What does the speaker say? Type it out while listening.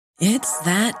It's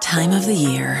that time of the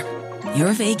year.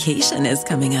 Your vacation is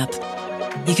coming up.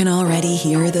 You can already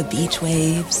hear the beach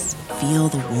waves, feel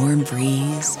the warm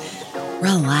breeze,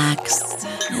 relax,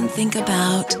 and think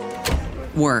about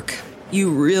work.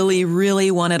 You really, really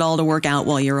want it all to work out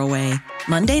while you're away.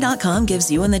 Monday.com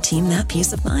gives you and the team that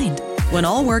peace of mind. When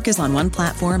all work is on one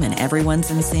platform and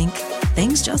everyone's in sync,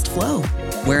 things just flow.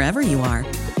 Wherever you are,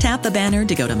 tap the banner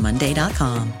to go to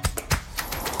Monday.com.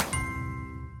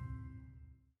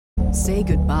 Say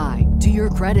goodbye to your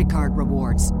credit card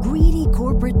rewards. Greedy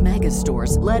corporate mega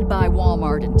stores, led by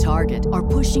Walmart and Target, are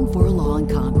pushing for a law in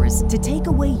Congress to take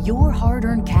away your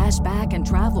hard-earned cash back and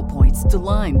travel points to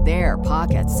line their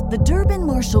pockets. The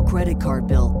Durbin-Marshall credit card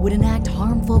bill would enact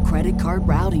harmful credit card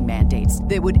routing mandates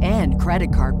that would end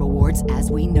credit card rewards as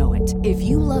we know it. If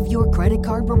you love your credit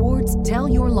card rewards, tell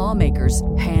your lawmakers,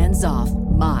 hands off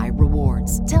my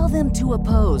rewards. Tell them to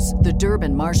oppose the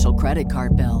Durbin-Marshall credit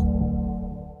card bill.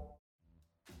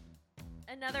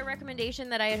 Another recommendation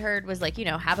that I had heard was like,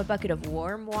 have a bucket of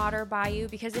warm water by you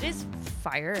because it is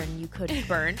fire and you could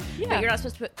burn. Yeah. But you're not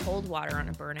supposed to put cold water on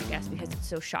a burn, I guess, because it's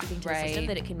so shocking to the system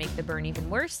that it can make the burn even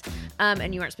worse.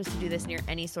 And you aren't supposed to do this near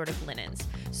any sort of linens.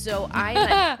 So I'm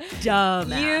a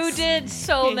dumbass. You did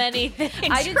so many things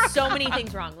I did so many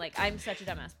things wrong. Like, I'm such a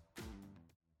dumbass.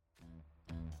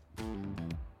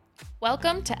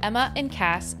 Welcome to Emma and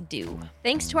Cass Do.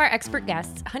 Thanks to our expert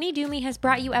guests, Honey Do Me has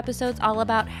brought you episodes all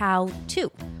about how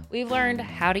to. We've learned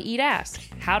how to eat ass,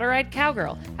 how to ride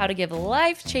cowgirl, how to give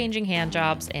life-changing hand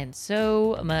jobs, and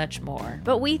so much more.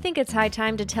 But we think it's high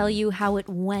time to tell you how it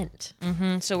went.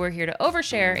 So we're here to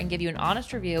overshare and give you an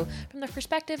honest review from the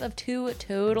perspective of two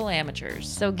total amateurs.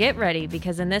 So get ready,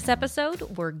 because in this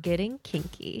episode, we're getting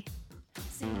kinky.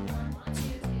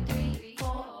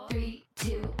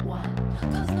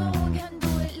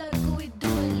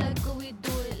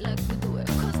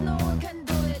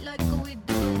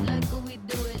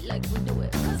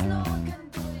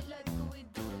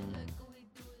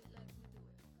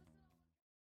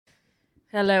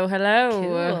 Hello.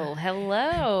 Cool.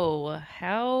 Hello.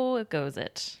 How goes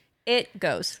it? It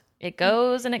goes. It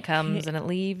goes and it comes and it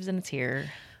leaves and it's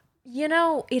here.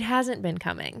 It hasn't been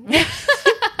coming.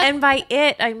 And by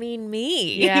it, I mean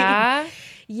me. Yeah.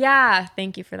 Yeah.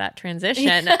 Thank you for that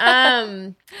transition.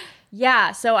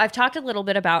 Yeah. So I've talked a little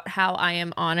bit about how I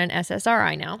am on an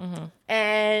SSRI now. Mm-hmm.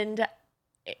 And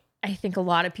I think a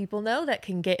lot of people know that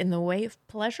can get in the way of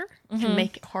pleasure, can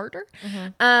make it harder.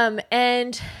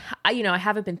 And I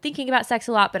haven't been thinking about sex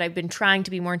a lot, but I've been trying to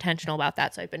be more intentional about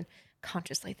that. So I've been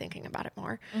consciously thinking about it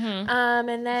more.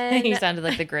 And then You sounded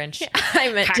like the Grinch.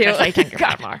 I meant Consciously thinking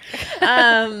about it more.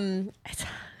 It's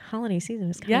holiday season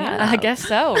is coming Yeah, up. I guess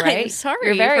so, right? I'm sorry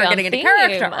You're very for on getting into theme.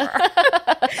 character.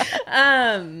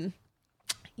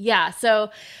 Yeah,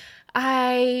 so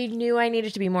I knew I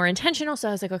needed to be more intentional, so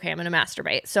I was like, okay, I'm going to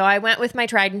masturbate. So I went with my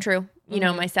tried and true,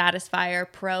 my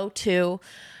Satisfyer Pro 2.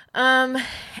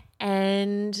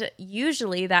 And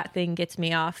usually that thing gets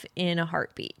me off in a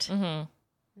heartbeat. Not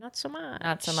so much.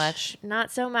 Not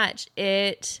so much.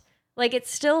 It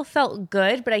still felt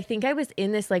good, but I think I was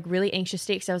in this really anxious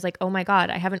state because I was like, oh my God,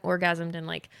 I haven't orgasmed in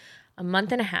a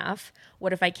month and a half.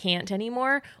 What if I can't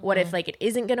anymore? What if it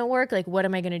isn't going to work? What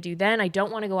am I going to do then? I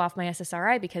don't want to go off my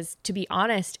SSRI because, to be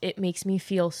honest, it makes me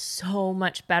feel so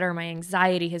much better. My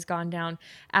anxiety has gone down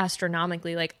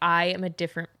astronomically. I am a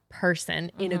different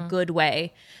person in a good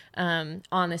way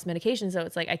on this medication. So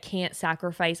it's I can't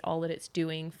sacrifice all that it's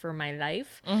doing for my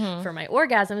life, for my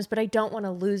orgasms, but I don't want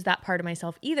to lose that part of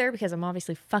myself either because I'm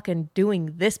obviously fucking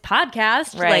doing this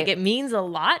podcast. Right. It means a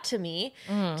lot to me.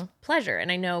 Pleasure.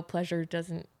 And I know pleasure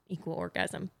doesn't equal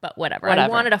orgasm, but whatever. I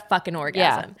wanted a fucking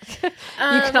orgasm. You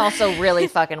can also really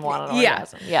fucking want an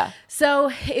orgasm. Yeah.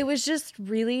 So it was just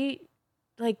really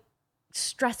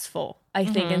stressful, I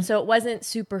think. And so it wasn't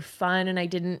super fun, and I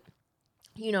didn't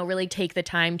really take the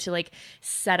time to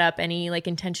set up any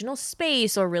intentional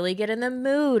space or really get in the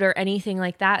mood or anything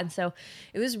like that. And so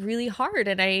it was really hard.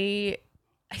 And I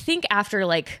think after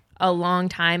a long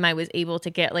time, I was able to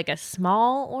get a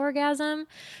small orgasm,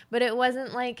 but it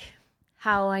wasn't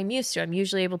how I'm used to. I'm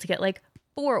usually able to get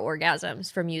 4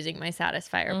 orgasms from using my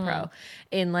Satisfyer Pro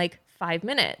in 5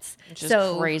 minutes. Which is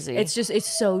crazy.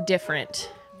 It's so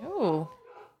different. Ooh.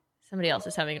 Somebody else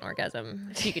is having an orgasm.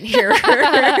 If you can hear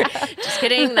her. Just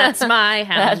kidding. That's my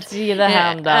hound. That's the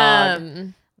hound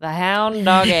dog. The hound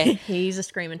doggy. He's a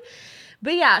screaming.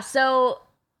 But yeah, so,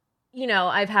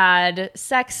 I've had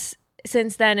sex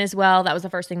since then as well. That was the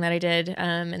first thing that I did.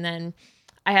 And then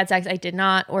I had sex. I did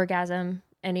not orgasm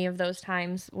any of those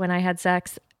times when I had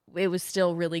sex. It was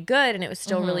still really good and it was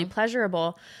still really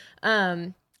pleasurable.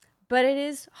 but it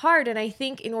is hard. And I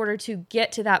think in order to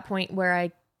get to that point where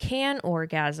I can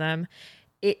orgasm,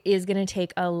 it is going to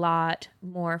take a lot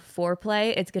more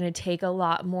foreplay. It's going to take a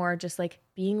lot more just like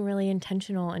being really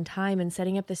intentional and time and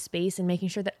setting up the space and making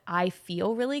sure that I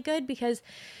feel really good, because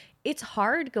it's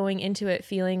hard going into it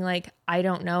feeling like I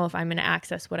don't know if I'm going to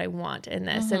access what I want in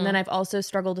this. And then I've also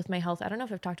struggled with my health. I don't know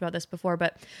if I've talked about this before,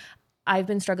 but I've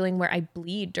been struggling where I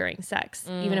bleed during sex,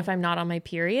 even if I'm not on my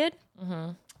period.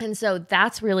 And so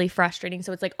that's really frustrating.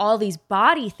 So it's like all these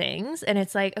body things, and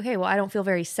it's like, okay, well, I don't feel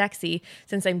very sexy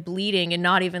since I'm bleeding and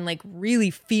not even like really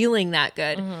feeling that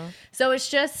good. So it's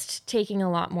just taking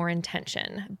a lot more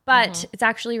intention. But it's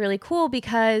actually really cool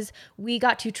because we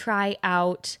got to try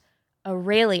out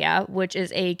Aurelia, which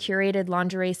is a curated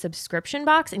lingerie subscription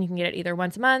box, and you can get it either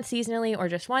once a month, seasonally, or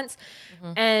just once.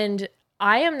 And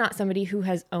I am not somebody who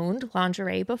has owned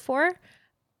lingerie before,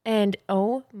 and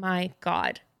oh my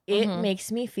God, it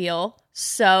makes me feel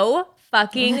so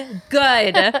fucking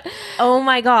good. Oh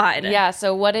my God. Yeah.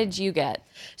 So what did you get?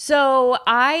 So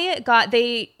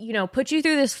they, put you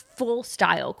through this full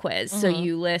style quiz. So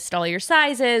you list all your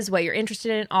sizes, what you're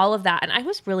interested in, all of that. And I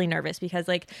was really nervous because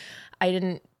like, I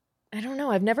don't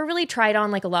know. I've never really tried on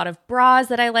like a lot of bras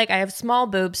that I like. I have small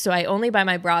boobs, so I only buy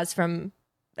my bras from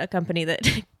a company that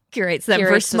curates them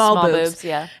for small boobs.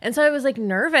 Yeah. And so I was like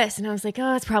nervous, and I was like,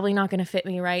 oh, it's probably not going to fit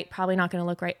me right. Probably not going to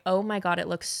look right. Oh my God, it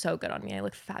looks so good on me. I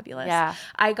look fabulous. Yeah.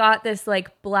 I got this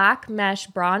like black mesh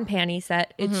bra and panty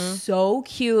set. It's so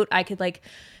cute. I could like,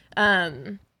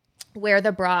 wear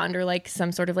the bra under like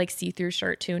some sort of like see-through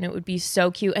shirt too, and it would be so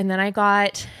cute. And then I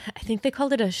got, I think they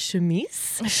called it a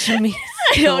chemise. I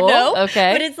don't know.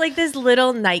 Okay. But it's like this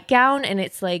little nightgown, and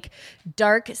it's like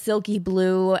dark silky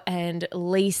blue and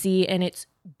lacy, and it's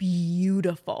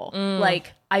beautiful.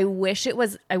 Like I wish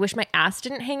my ass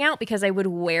didn't hang out, because I would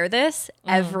wear this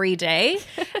every day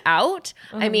out.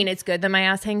 I mean, it's good that my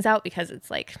ass hangs out because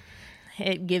it's like,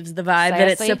 it gives the vibe that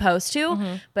it's supposed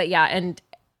to. But yeah, and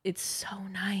it's so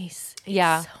nice.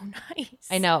 It's so nice.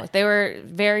 I know. They were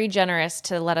very generous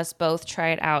to let us both try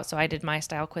it out. So I did my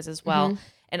style quiz as well.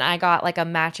 And I got like a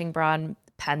matching bra and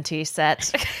panty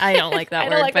set. I don't like that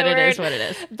word, but it is what it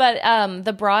is. But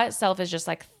the bra itself is just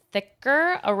like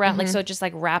thicker around, like, so it just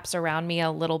like wraps around me a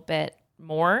little bit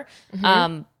more.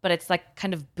 But it's like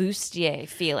kind of bustier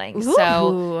feeling. Ooh.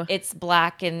 So it's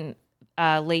black and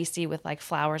lacy with like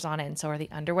flowers on it, and so are the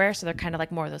underwear. So they're kind of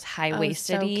like more of those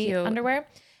high-waisted underwear.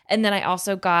 And then I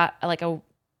also got like a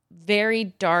very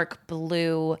dark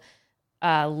blue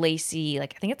lacy,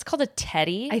 like I think it's called a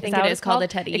teddy. I think it is called a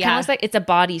teddy. It kind of looks like it's a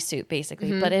bodysuit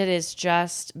basically, but it is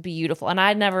just beautiful. And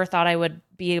I never thought I would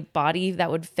be a body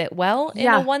that would fit well in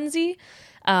a onesie.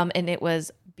 And it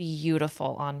was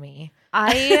beautiful on me.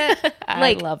 I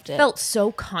loved it. Felt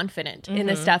so confident in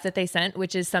the stuff that they sent,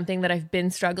 which is something that I've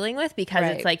been struggling with, because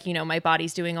it's like, my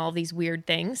body's doing all these weird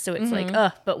things. So it's like,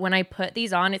 but when I put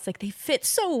these on, it's like they fit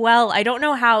so well. I don't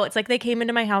know how. It's like they came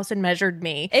into my house and measured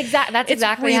me. That's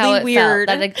exactly really how it weird.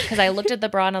 felt. Because I looked at the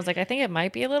bra and I was like, I think it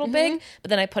might be a little big. But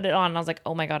then I put it on and I was like,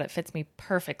 oh my God, it fits me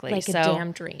perfectly. Like a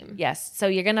damn dream. Yes. So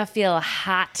you're going to feel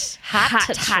hot.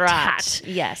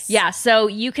 Yes. Yeah. So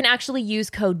you can actually use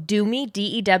code DEWME,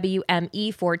 DEWME,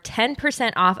 for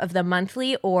 10% off of the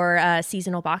monthly or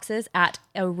seasonal boxes at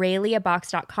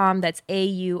AureliaBox.com. That's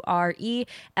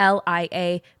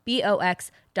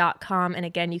AureliaBox.com. And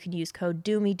again, you can use code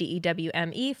DEWME,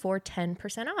 DEWME, for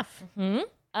 10% off.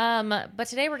 But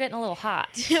today we're getting a little hot.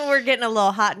 We're getting a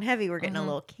little hot and heavy. We're getting a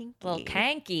little kinky. A little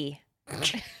kanky.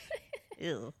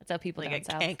 Ew. That's how people like down a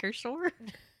south. canker sore.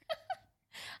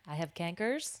 I have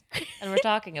cankers, and we're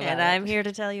talking about and it. I'm here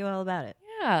to tell you all about it.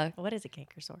 Yeah. What is a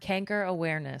canker sore? Canker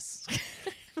awareness.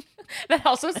 That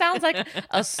also sounds like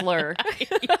a slur. Well,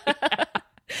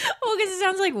 because it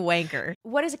sounds like wanker.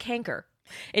 What is a canker?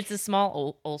 It's a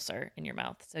small ulcer in your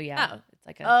mouth. So yeah, it's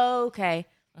like a okay.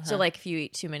 So like if you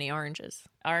eat too many oranges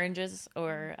or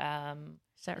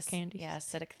sour candies. Yeah,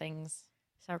 acidic things.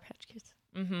 Sour Patch Kids.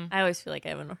 I always feel like I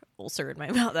have an ulcer in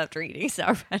my mouth after eating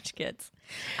Sour Patch Kids.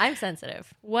 I'm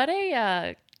sensitive. What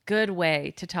a good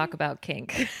way to talk about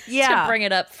kink. Yeah. To bring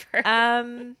it up for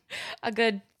a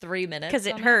good 3 minutes. Because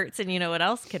it hurts, and you know what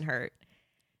else can hurt?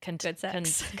 Good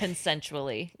sex.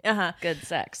 Consensually. Good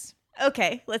sex.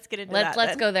 Okay, let's get into that.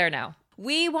 Let's go there now.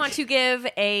 We want to give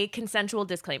a consensual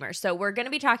disclaimer. So we're going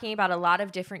to be talking about a lot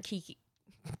of different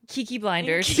Kiki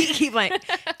blinders.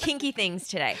 Kinky things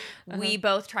today. We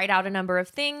both tried out a number of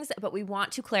things, but we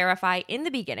want to clarify in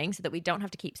the beginning so that we don't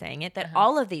have to keep saying it, that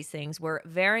all of these things were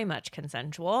very much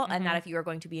consensual, and that if you are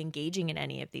going to be engaging in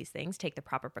any of these things, take the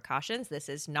proper precautions. This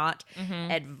is not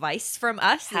advice from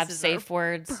us. Have this is safe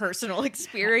words. Personal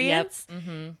experience.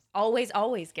 Yep.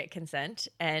 Always get consent.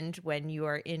 And when you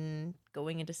are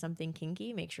going into something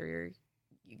kinky, make sure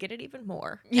you get it even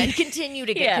more and continue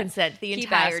to get consent the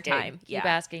entire time. Keep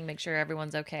asking, make sure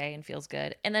everyone's okay and feels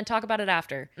good, and then talk about it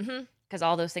after, because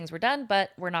all those things were done, but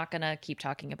we're not gonna keep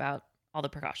talking about all the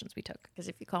precautions we took. Because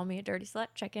if you call me a dirty slut,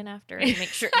 check in after and make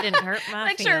sure it didn't hurt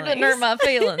my feelings. Make sure it didn't hurt my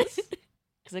feelings.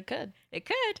 Because it could. It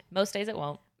could. Most days it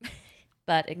won't,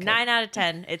 but it could. 9 out of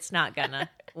 10, it's not gonna.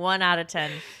 1 out of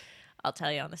 10, I'll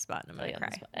tell you on the spot, and I'm gonna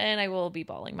cry, and I will be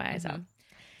bawling my eyes out.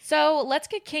 So let's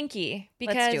get kinky,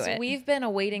 because we've been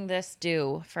awaiting this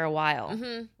due for a while.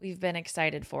 We've been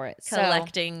excited for it.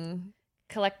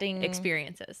 Collecting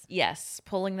experiences. Yes,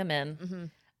 pulling them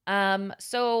in.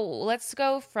 So let's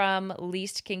go from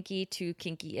least kinky to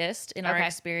kinkiest in our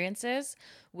experiences.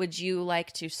 Would you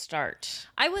like to start?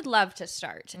 I would love to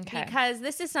start because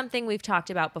this is something we've talked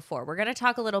about before. We're going to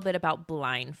talk a little bit about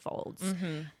blindfolds.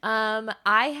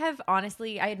 I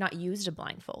had not used a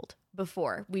blindfold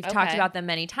before. We've talked about them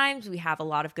many times. We have a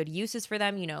lot of good uses for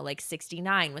them. You know, like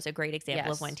 69 was a great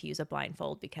example of when to use a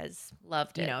blindfold, because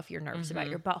if you're nervous about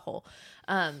your butthole,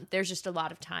 there's just a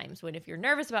lot of times when if you're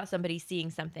nervous about somebody seeing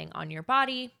something on your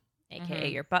body, aka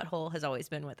your butthole, has always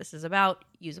been what this is about,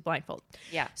 use a blindfold.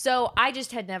 Yeah. So I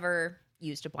just had never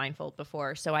used a blindfold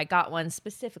before, so I got one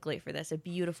specifically for this, a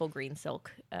beautiful green silk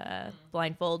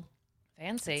blindfold.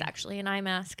 Fancy. It's actually an eye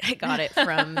mask. I got it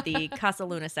from the Casa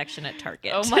Luna section at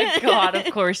Target. Oh my God,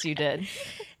 of course you did.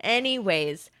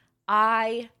 Anyways,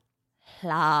 I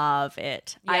love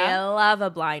it. Yeah? I love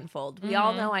a blindfold. We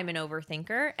all know I'm an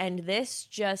overthinker, and this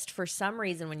just, for some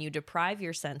reason, when you deprive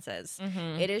your senses,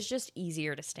 it is just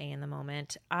easier to stay in the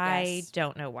moment. I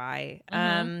don't know why.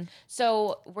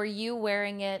 So were you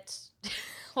wearing it...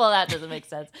 Well, that doesn't make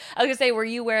sense. I was going to say, were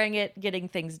you wearing it getting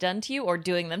things done to you or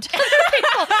doing them to other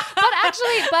people?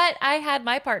 But I had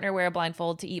my partner wear a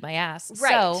blindfold to eat my ass.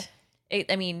 Right. So,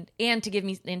 and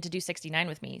to do 69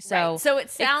 with me. So, right. So it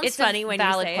sounds it's funny when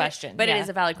you say question, it, but it is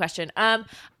a valid question.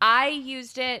 I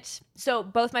used it. So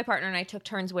both my partner and I took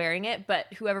turns wearing it, but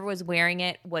whoever was wearing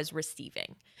it was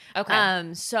receiving.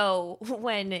 Okay. So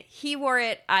when he wore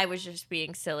it, I was just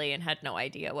being silly and had no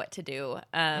idea what to do.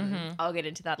 I'll get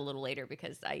into that a little later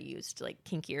because I used like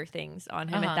kinkier things on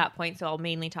him at that point. So I'll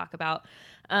mainly talk about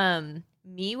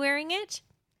me wearing it.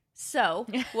 So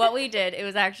what we did, it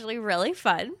was actually really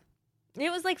fun. It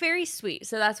was like very sweet.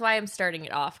 So that's why I'm starting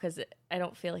it off, because I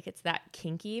don't feel like it's that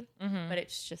kinky, but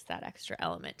it's just that extra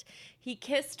element. He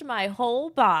kissed my whole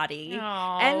body.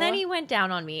 Aww. And then he went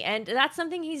down on me. And that's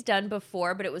something he's done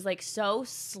before, but it was like so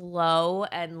slow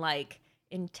and like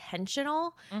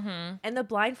intentional. And the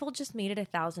blindfold just made it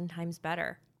 1,000 times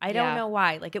better. I don't know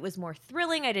why. Like, it was more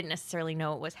thrilling. I didn't necessarily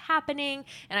know what was happening.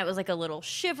 And I was like a little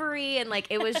shivery. And like,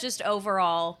 it was just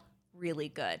overall really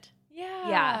good.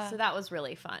 Yeah, so that was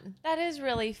really fun. That is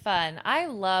really fun. I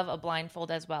love a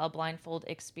blindfold as well, a blindfold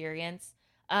experience.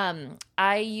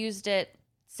 I used it,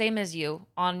 same as you,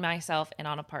 on myself and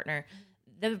on a partner.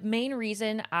 The main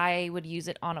reason I would use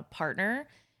it on a partner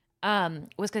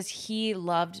was because he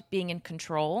loved being in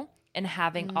control and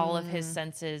having all of his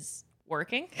senses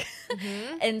working.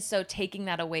 And so taking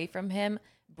that away from him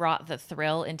brought the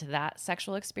thrill into that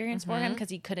sexual experience for him, because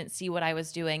he couldn't see what I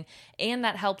was doing. And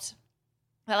that helped...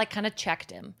 That like kind of checked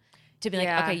him to be like,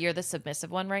 okay, you're the submissive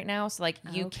one right now. So like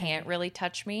you can't really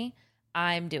touch me.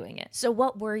 I'm doing it. So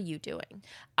what were you doing?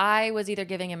 I was either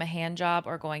giving him a hand job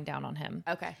or going down on him.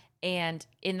 Okay. And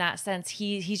in that sense,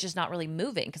 he's just not really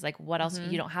moving, because like what else?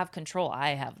 You don't have control. I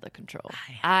have the control.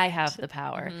 I have the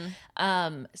power.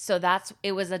 So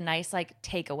it was a nice like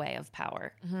takeaway of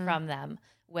power from them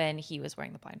when he was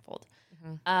wearing the blindfold.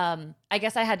 I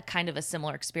guess I had kind of a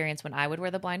similar experience when I would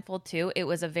wear the blindfold too. It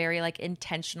was a very like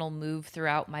intentional move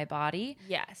throughout my body.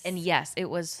 Yes. And yes, it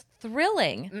was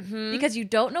thrilling because you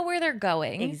don't know where they're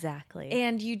going. Exactly.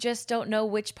 And you just don't know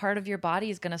which part of your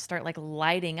body is going to start like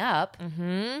lighting up.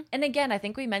 And again, I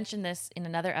think we mentioned this in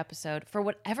another episode. For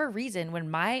whatever reason,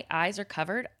 when my eyes are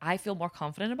covered, I feel more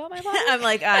confident about my body. I'm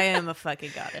like, I am a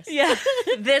fucking goddess.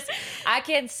 I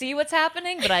can't see what's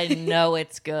happening, but I know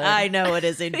it's good. I know it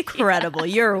is incredible.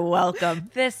 You're welcome.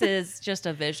 This is just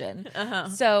a vision.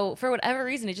 So for whatever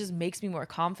reason, it just makes me more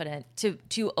confident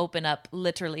to open up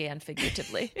literally and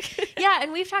figuratively. Yeah,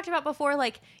 and we've talked about before,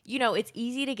 like, you know, it's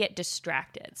easy to get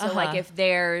distracted. So, like, if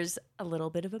there's a little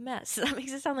bit of a mess, that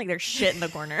makes it sound like there's shit in the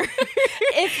corner.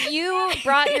 If you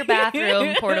brought your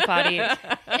bathroom porta potty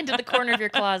into the corner of your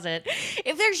closet.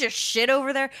 If there's just shit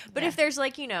over there. But if there's,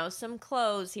 like, you know, some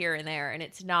clothes here and there and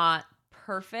it's not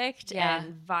perfect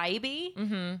and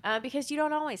vibey, because you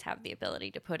don't always have the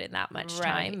ability to put in that much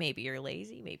time. Maybe you're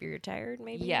lazy. Maybe you're tired.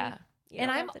 Maybe and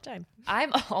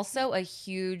I'm also a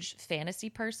huge fantasy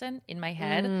person in my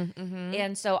head.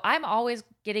 And so I'm always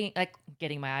getting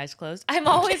my eyes closed. I'm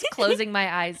always closing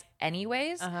my eyes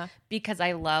anyways, because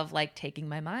I love like taking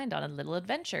my mind on little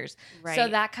adventures. Right. So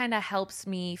that kind of helps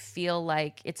me feel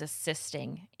like it's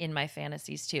assisting in my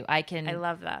fantasies too. I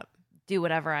love that. Do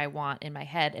whatever I want in my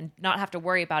head and not have to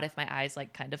worry about if my eyes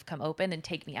like kind of come open and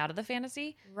take me out of the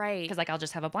fantasy. Right. Because like I'll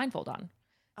just have a blindfold on.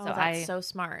 Oh, so that's so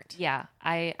smart. Yeah,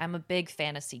 I'm a big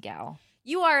fantasy gal.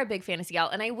 You are a big fantasy gal,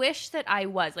 and I wish that I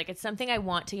was. Like, it's something I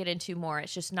want to get into more.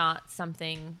 It's just not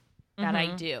something that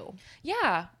I do.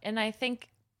 Yeah, and I think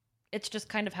it's just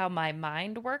kind of how my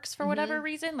mind works for whatever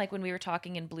reason. Like when we were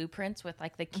talking in Blueprints with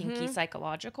like the kinky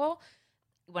psychological,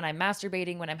 when I'm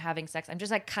masturbating, when I'm having sex, I'm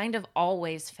just like kind of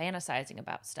always fantasizing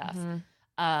about stuff.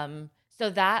 So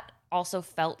that also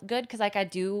felt good because like I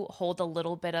do hold a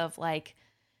little bit of like,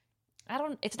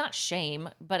 it's not shame,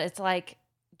 but it's like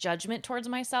judgment towards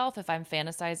myself if I'm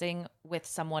fantasizing with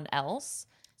someone else.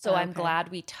 So I'm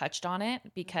glad we touched on it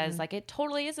because like it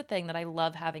totally is a thing that I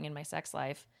love having in my sex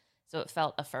life. So it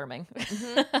felt affirming.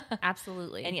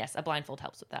 Absolutely. And yes, a blindfold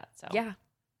helps with that. So yeah,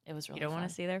 it was really You don't fun. want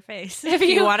to see their face. If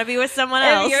you want to be with someone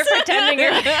else. If you're pretending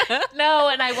No,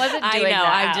 and I wasn't doing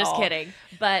that. I'm just kidding.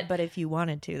 But if you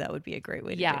wanted to, that would be a great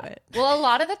way to do it. Well, a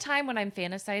lot of the time when I'm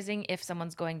fantasizing, if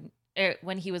someone's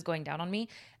when he was going down on me,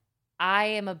 I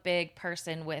am a big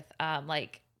person with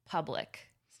like public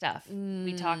stuff.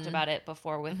 We talked about it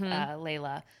before with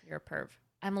Layla. You're a perv.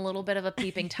 I'm a little bit of a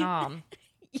peeping Tom.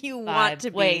 You want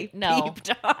to be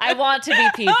peeped on. I want to be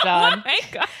peeped on. Oh my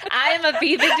God. I am a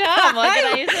peeping Tom. What can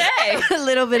I say? A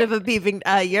little bit of a peeping.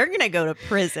 You're going to go to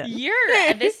prison.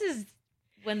 This is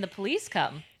when the police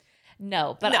come.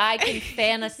 No, but I can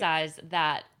fantasize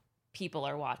that people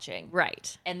are watching.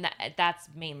 Right. And that's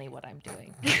mainly what I'm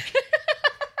doing. Not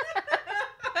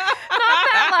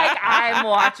that like I'm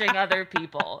watching other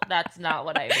people. That's not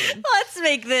what I mean. Let's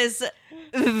make this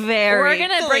very We're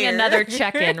going to bring another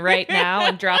check-in right now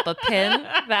and drop a pin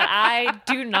that I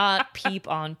do not peep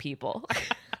on people.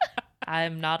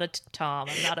 I'm not a Tom.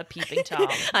 I'm not a peeping Tom.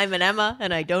 I'm an Emma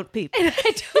and I don't peep. And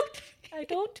I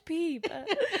don't peep.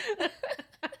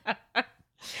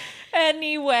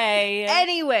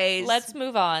 Anyways, let's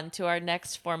move on to our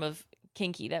next form of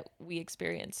kinky that we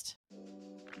experienced.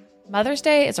 Mother's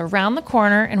Day is around the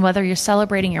corner, and whether you're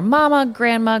celebrating your mama,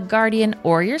 grandma, guardian,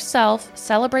 or yourself,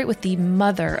 celebrate with the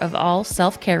mother of all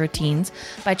self-care routines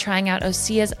by trying out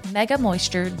Osea's Mega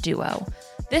Moisture Duo.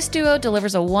 This duo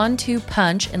delivers a 1-2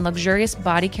 punch in luxurious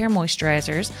body care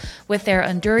moisturizers with their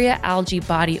Unduria Algae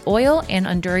Body Oil and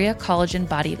Unduria Collagen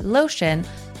Body Lotion,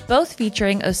 both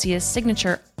featuring Osea's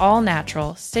signature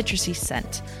all-natural citrusy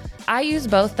scent. I use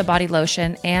both the body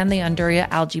lotion and the Unduria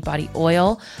Algae Body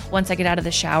Oil once I get out of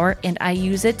the shower, and I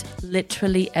use it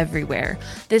literally everywhere.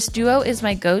 This duo is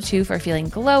my go-to for feeling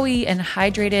glowy and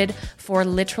hydrated for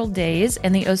literal days,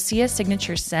 and the Osea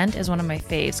signature scent is one of my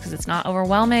faves because it's not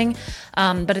overwhelming,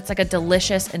 but it's like a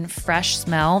delicious and fresh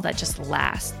smell that just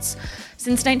lasts.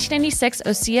 Since 1996,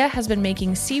 Osea has been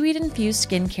making seaweed-infused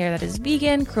skincare that is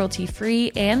vegan,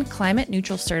 cruelty-free, and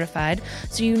climate-neutral certified,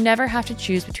 so you never have to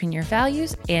choose between your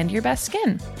values and your best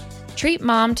skin. Treat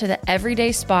mom to the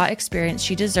everyday spa experience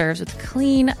she deserves with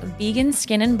clean, vegan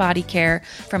skin and body care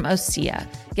from Osea.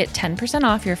 Get 10%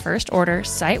 off your first order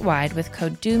site-wide with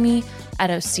code DOOMY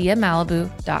at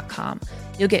OseaMalibu.com.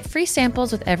 You'll get free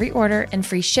samples with every order and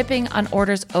free shipping on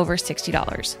orders over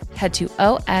 $60. Head to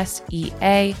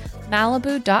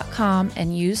OSEAMalibu.com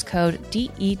and use code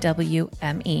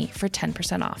DEWME for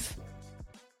 10% off.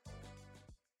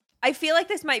 I feel like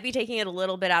this might be taking it a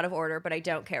little bit out of order, but I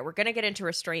don't care. We're going to get into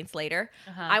restraints later.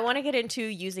 I want to get into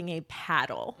using a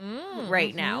paddle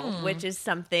right now, which is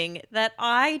something that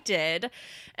I did.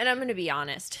 And I'm going to be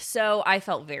honest. So I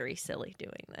felt very silly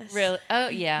doing this. Really? Oh,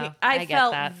 yeah. I get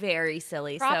felt that. very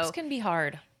silly. Props can be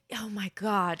hard. Oh my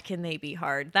God, can they be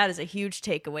hard? That is a huge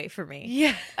takeaway for me.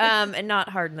 Yeah. And not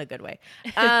hard in the good way.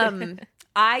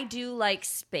 I do like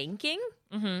spanking.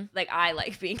 Like I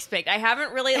like being spanked. I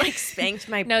haven't really like spanked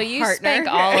my No, you partner. spank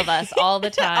all of us all the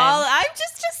time. I'm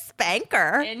just a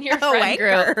spanker. In your friend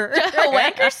group. A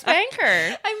wanker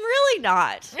spanker. I'm really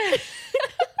not.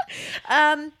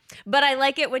 But I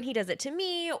like it when he does it to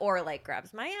me or like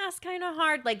grabs my ass kind of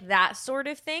hard, like that sort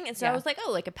of thing. And so I was like,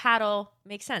 oh, like a paddle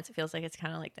makes sense. It feels like it's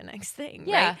kind of like the next thing,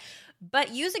 right?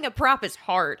 But using a prop is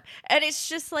hard. And it's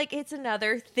just like, it's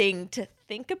another thing to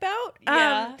think about.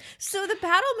 Yeah. So the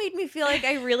paddle made me feel like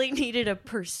I really needed a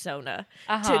persona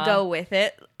to go with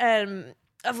it.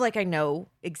 Of like, I know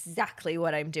exactly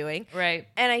what I'm doing. Right.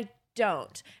 And I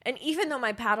don't. And even though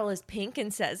my paddle is pink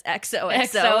and says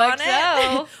XOXO on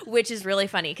it, which is really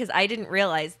funny because I didn't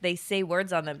realize they say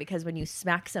words on them because when you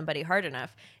smack somebody hard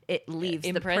enough, it leaves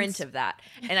the print of that.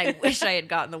 And I wish I had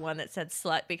gotten the one that said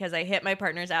slut because I hit my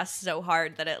partner's ass so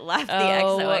hard that it left the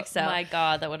XOXO. Oh my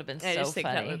God, that would have been so funny. I just think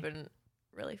that would have been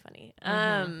really funny.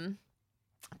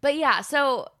 But yeah,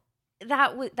 so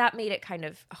that made it kind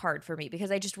of hard for me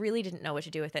because I just really didn't know what to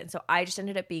do with it. And so I just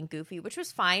ended up being goofy, which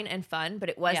was fine and fun, but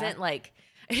it wasn't like,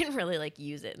 I didn't really like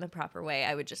use it in the proper way.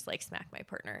 I would just like smack my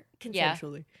partner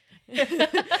consensually. Right when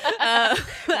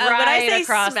I say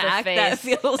across smack, the face. that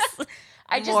feels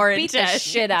I just more beat intense. the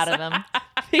shit out of him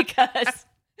because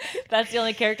that's the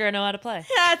only character I know how to play.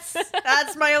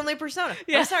 That's my only persona.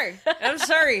 Yeah. I'm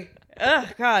sorry. Oh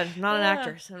God, I'm not an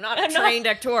actor. So I'm not a trained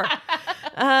actor.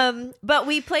 But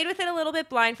we played with it a little bit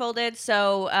blindfolded.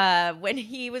 So when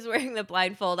he was wearing the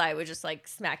blindfold, I was just like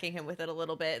smacking him with it a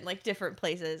little bit in like different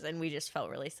places, and we just felt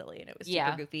really silly, and it was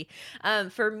super goofy.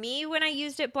 For me, when I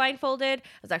used it blindfolded,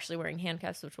 I was actually wearing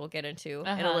handcuffs, which we'll get into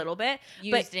in a little bit.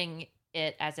 Using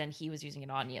it as in he was using it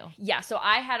on you. Yeah, so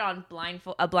I had on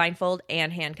a blindfold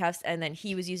and handcuffs, and then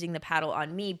he was using the paddle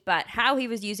on me. But how he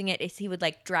was using it is he would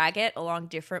like drag it along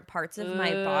different parts of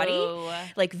my body,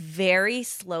 like very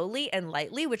slowly and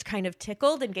lightly, which kind of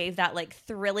tickled and gave that like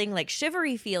thrilling, like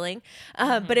shivery feeling.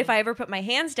 But if I ever put my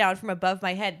hands down from above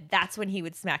my head, that's when he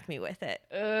would smack me with it.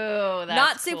 Oh, that's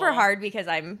not super hard because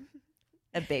I'm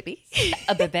a baby.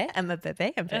 A bebe. I'm a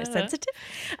bebe. I'm very sensitive.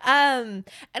 And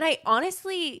I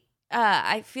honestly,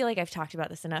 I feel like I've talked about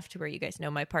this enough to where you guys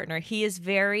know my partner. He is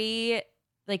very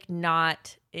like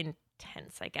not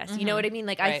intense, I guess. You know what I mean?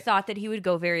 Like I thought that he would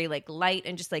go very like light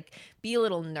and just like be a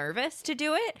little nervous to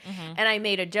do it. And I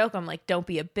made a joke. I'm like, don't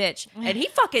be a bitch. And he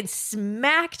fucking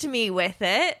smacked me with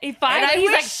it. He's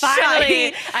like,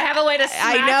 finally, I have a way to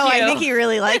smack you. I know. I think he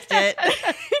really liked it.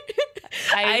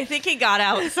 I think he got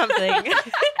out something,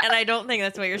 and I don't think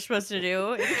that's what you're supposed to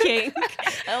do in kink.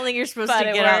 I don't think you're supposed to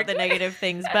get out the negative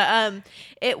things, but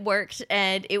it worked,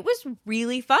 and it was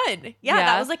really fun. Yeah,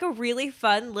 that was like a really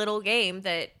fun little game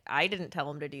that I didn't tell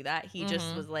him to do that. He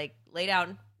just was like, lay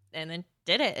down, and then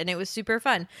did it, and it was super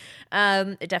fun.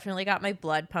 It definitely got my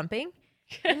blood pumping.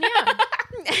 And yeah.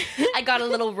 I got a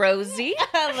little rosy,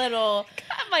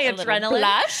 my adrenaline,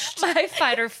 blushed, my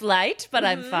fight or flight, but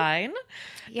I'm fine.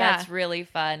 Yeah. That's really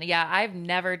fun. Yeah, I've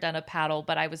never done a paddle,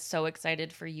 but I was so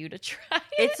excited for you to try it.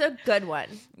 It's a good one.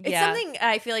 It's something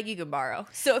I feel like you can borrow.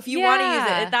 So if you want to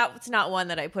use it, that's not one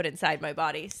that I put inside my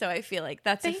body. So I feel like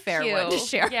that's a fair one to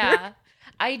share. Yeah.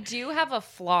 I do have a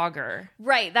flogger.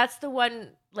 Right. That's the one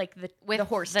like with the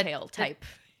horsetail type.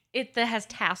 It that has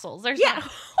tassels. There's not a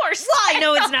horse. Well, I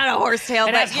know it's not a horsetail,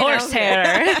 but has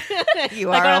horsehair.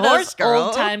 You are a horse girl.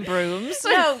 Old time brooms.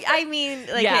 No, I mean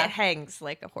like it hangs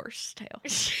like a horsetail.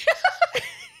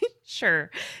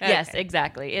 Sure. Okay. Yes,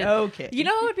 exactly. Okay. You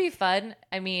know what would be fun?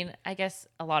 I mean, I guess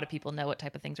a lot of people know what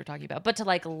type of things we're talking about, but to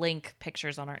like link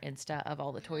pictures on our Insta of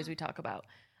all the toys we talk about.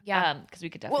 Yeah. Because we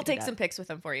could definitely We'll take some pics with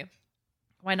them for you.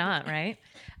 Why not, right?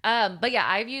 But yeah,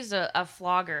 I've used a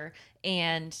flogger,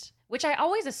 and which I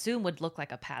always assume would look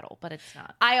like a paddle, but it's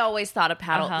not. I always thought a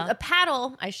paddle. A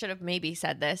paddle, I should have maybe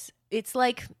said this. It's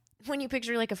like when you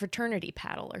picture like a fraternity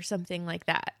paddle or something like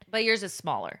that. But yours is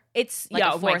smaller. It's like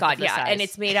oh my God, yeah. And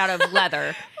it's made out of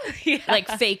leather. Like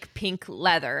fake pink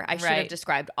leather. I should have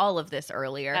described all of this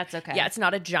earlier. That's okay. Yeah, it's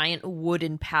not a giant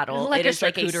wooden paddle. Like it is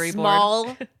like a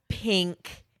small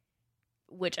pink,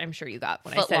 which I'm sure you got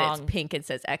when I said it's pink and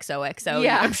says XOXO.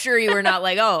 Yeah. I'm sure you were not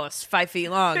like, oh, it's 5 feet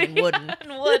long and wooden.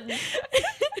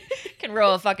 Can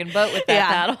row a fucking boat with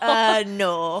that paddle.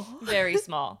 No. Very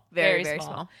small. Very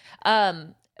small.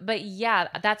 But yeah,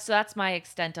 that's my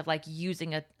extent of like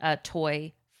using a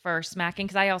toy for smacking,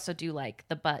 because I also do like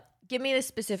the butt. Give me the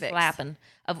specifics. Slapping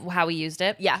of how we used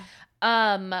it. Yeah.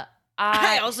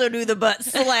 I also do the butt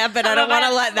slap, and I don't want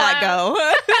to let that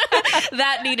go.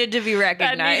 That needed to be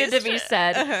recognized. That needed to be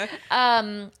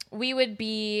said. We would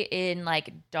be in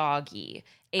like doggy,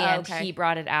 and he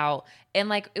brought it out, and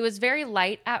like it was very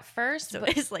light at first. So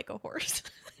it's like a horse.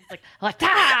 It's like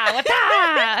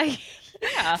wata.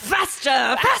 Yeah.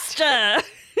 Faster.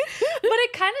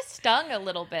 it kind of stung a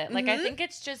little bit. Like, I think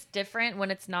it's just different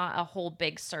when it's not a whole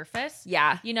big surface.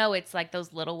 Yeah. You know, it's like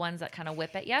those little ones that kind of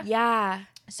whip at you. Yeah.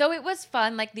 So it was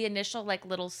fun. Like, the initial like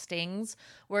little stings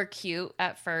were cute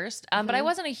at first. But I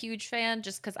wasn't a huge fan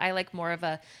just because I like more of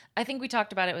I think we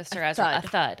talked about it with Sir Ezra, a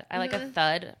thud. I like a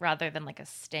thud rather than like a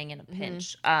sting and a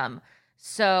pinch.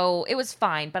 So it was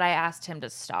fine, but I asked him to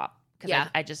stop. Because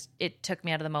I just, it took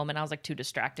me out of the moment. I was like too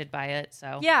distracted by it.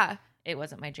 So yeah, it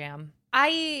wasn't my jam.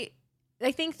 I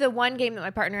think the one game that my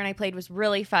partner and I played was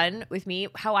really fun with me.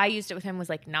 How I used it with him was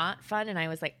like not fun. And I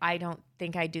was like, I don't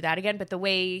think I'd do that again. But the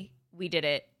way we did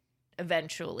it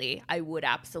eventually, I would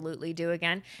absolutely do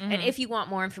again. And if you want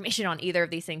more information on either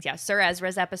of these things, Sir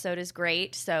Ezra's episode is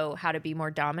great. So how to be more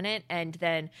dominant. And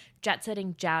then Jet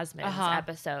Setting Jasmine's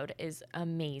episode is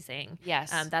amazing.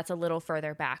 Yes. That's a little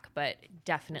further back, but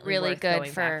definitely really worth good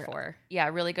going back for. Yeah,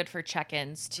 really good for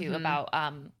check-ins too about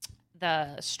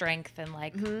the strength and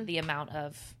like the amount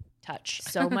of touch.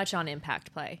 So much on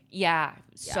impact play. Yeah,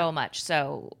 so much.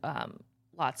 So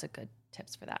lots of good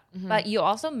tips for that. But you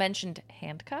also mentioned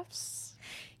handcuffs.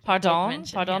 Pardon,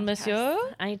 monsieur.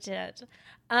 I did.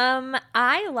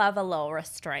 I love a little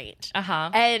restraint.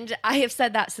 And I have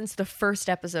said that since the first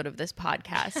episode of this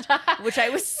podcast, which I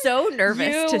was so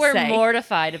nervous to say. You were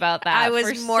mortified about that. I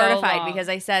was mortified because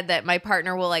I said that my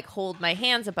partner will like hold my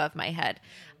hands above my head.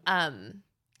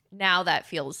 Now that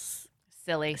feels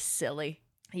silly.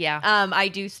 Yeah. I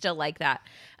do still like that.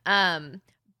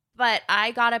 But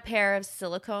I got a pair of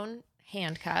silicone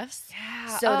handcuffs.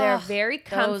 Yeah. So they're very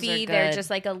comfy. They're just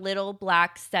like a little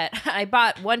black set. I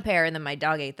bought one pair and then my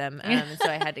dog ate them. So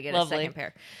I had to get a second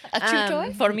pair. A true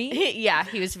toy for me? Yeah,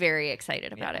 he was very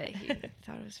excited about it. He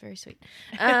thought it was very sweet.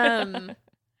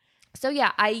 So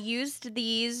yeah, I used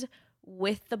these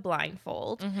with the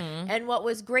blindfold. And what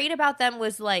was great about them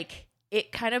was like,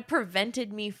 it kind of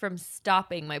prevented me from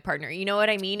stopping my partner. You know what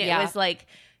I mean? It was like,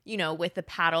 you know, with the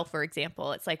paddle, for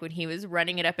example, it's like when he was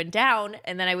running it up and down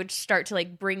and then I would start to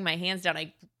like bring my hands down.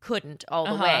 I couldn't all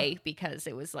the way because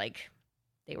it was like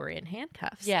they were in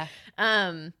handcuffs. Yeah.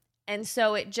 And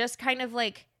so it just kind of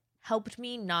like helped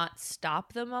me not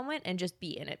stop the moment and just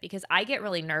be in it because I get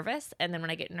really nervous. And then when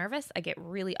I get nervous, I get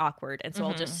really awkward. And so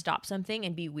I'll just stop something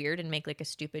and be weird and make like a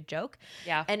stupid joke.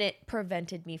 Yeah. And it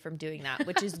prevented me from doing that,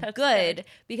 which is good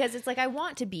because it's like I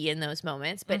want to be in those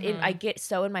moments, but I get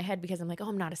so in my head because I'm like, oh,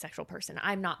 I'm not a sexual person.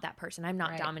 I'm not that person. I'm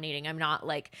not dominating. I'm not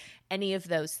like any of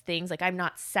those things. Like I'm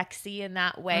not sexy in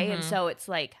that way. And so it's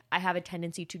like I have a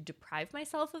tendency to deprive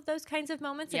myself of those kinds of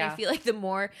moments. And I feel like the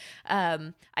more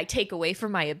I take away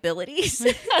from my abilities,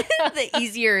 the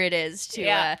easier it is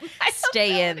to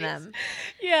stay in them.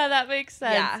 Yeah, that makes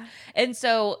sense. Yeah. And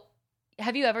so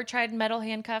have you ever tried metal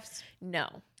handcuffs? No.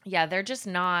 Yeah, they're just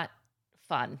not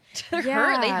fun. They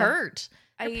hurt.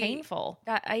 They're painful.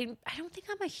 I don't think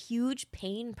I'm a huge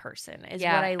pain person is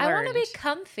what I learned. I want to be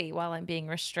comfy while I'm being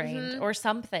restrained or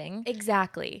something.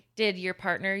 Exactly. Did your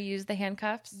partner use the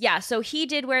handcuffs? Yeah, so he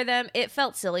did wear them. It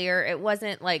felt sillier. It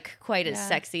wasn't like quite as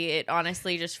sexy. It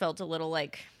honestly just felt a little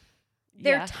like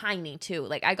they're tiny too.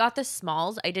 Like I got the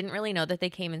smalls. I didn't really know that they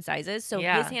came in sizes. So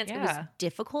his hands, it was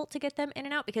difficult to get them in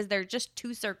and out because they're just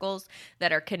two circles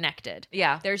that are connected.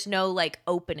 Yeah. There's no like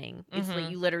opening. It's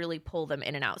like you literally pull them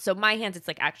in and out. So my hands, it's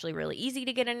like actually really easy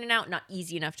to get in and out. Not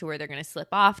easy enough to where they're going to slip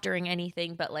off during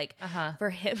anything. But like for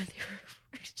him, they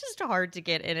were just hard to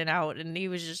get in and out. And he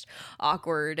was just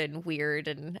awkward and weird.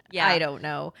 And I don't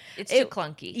know. It's too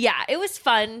clunky. Yeah. It was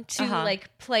fun to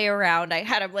like play around. I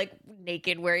had him like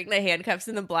naked wearing the handcuffs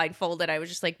and the blindfold. And I was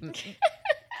just like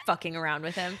fucking around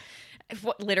with him.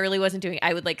 Literally wasn't doing.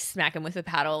 I would like smack him with a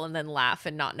paddle and then laugh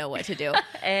and not know what to do.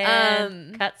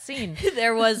 And cut scene.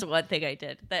 There was one thing I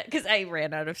did that because I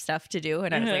ran out of stuff to do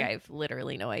and I was like, I have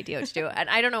literally no idea what to do. And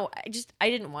I don't know. I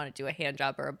didn't want to do a hand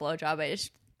job or a blow job.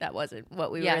 That wasn't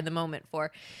what we were in the moment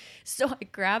for. So I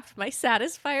grabbed my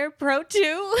Satisfyer Pro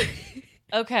 2.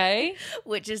 Okay.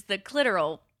 Which is the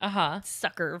clitoral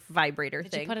sucker vibrator thing.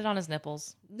 Did you put it on his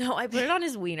nipples? No, I put it on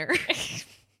his wiener. That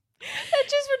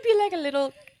just would be like a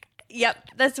little... Yep,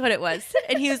 that's what it was.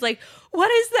 And he was like,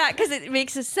 what is that? Because it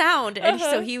makes a sound. And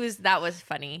so that was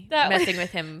funny, messing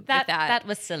with him with that. That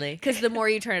was silly. Because the more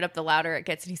you turn it up, the louder it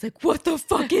gets. And he's like, what the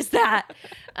fuck is that?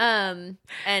 And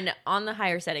on the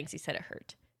higher settings, he said it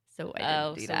hurt. So I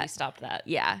didn't do that. So we stopped that.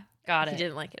 Yeah. Got it. He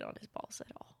didn't like it on his balls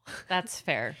at all. That's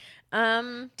fair.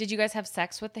 Did you guys have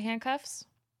sex with the handcuffs?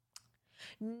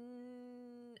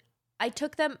 I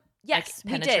took them... Yes,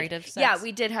 like penetrative sex? Yeah,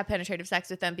 we did have penetrative sex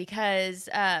with them because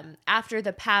after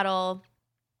the paddle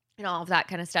and all of that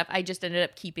kind of stuff, I just ended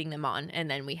up keeping them on and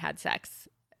then we had sex.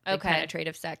 Like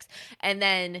penetrative sex. And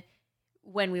then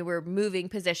when we were moving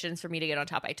positions for me to get on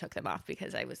top, I took them off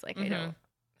because I was like, I don't.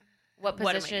 What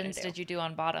positions did you do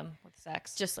on bottom with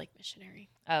sex? Just like missionary.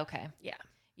 Oh, okay. Yeah.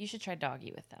 You should try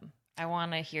doggy with them. I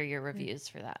want to hear your reviews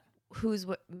for that. Who's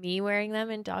me wearing them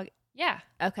in dog? Yeah.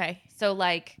 Okay. So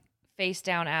like face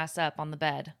down, ass up on the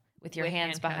bed with your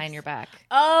hands behind your back.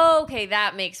 Oh, okay.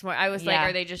 That makes more. I was like,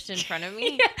 are they just in front of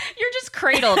me? Yeah, you're just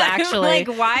cradled, actually. Like,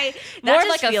 why? More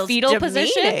like a fetal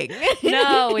position. demeaning.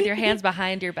 No, with your hands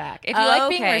behind your back. If you like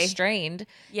being restrained,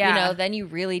 then you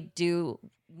really do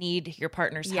need your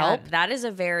partner's help. That is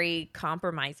a very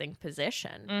compromising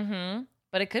position. Mm-hmm.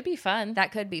 But it could be fun.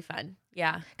 That could be fun.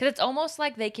 Yeah. Because it's almost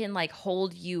like they can like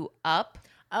hold you up.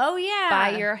 Oh, yeah.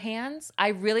 By your hands. I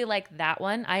really like that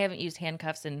one. I haven't used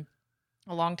handcuffs in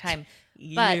a long time.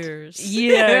 Years.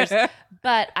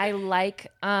 But I like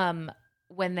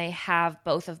when they have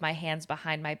both of my hands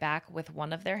behind my back with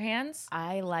one of their hands.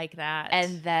 I like that.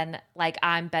 And then like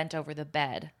I'm bent over the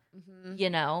bed, you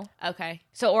know? Okay.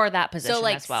 So, or that position so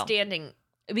like as well. standing.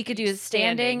 We could do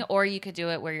standing, or you could do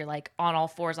it where you're like on all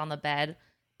fours on the bed,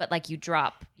 but like you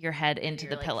drop your head into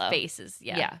the pillow. Faces.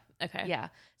 Yeah. Okay. Yeah.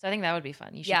 So I think that would be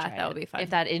fun. You should try that would be fun.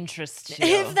 If that interests you.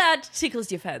 If that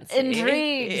tickles your fancy.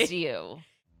 Intrigues you.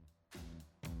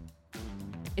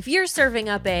 If you're serving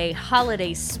up a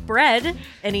holiday spread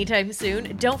anytime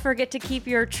soon, don't forget to keep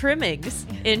your trimmings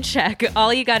in check.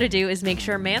 All you got to do is make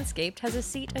sure Manscaped has a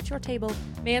seat at your table.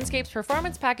 Manscaped's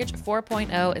Performance Package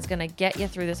 4.0 is going to get you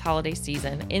through this holiday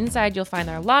season. Inside, you'll find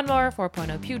their Lawnmower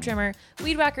 4.0 pube trimmer,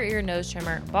 Weed Whacker ear and nose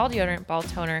trimmer, ball deodorant, ball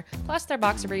toner, plus their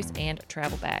boxer briefs and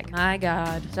travel bag. My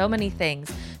God. So many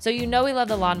things. So you know we love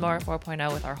the Lawnmower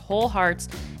 4.0 with our whole hearts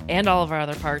and all of our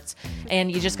other parts,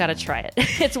 and you just got to try it.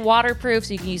 It's waterproof,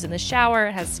 so you can use it in the shower.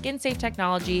 It has skin-safe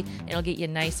technology, and it'll get you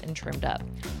nice and trimmed up.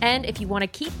 And if you want to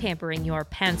keep pampering your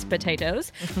pants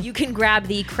potatoes, you can grab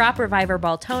the Crop Reviver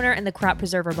Ball Toner and the Crop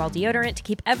Preserver Ball Deodorant to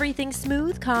keep everything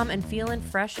smooth, calm, and feeling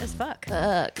fresh as fuck.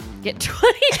 Get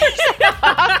 20%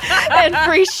 off and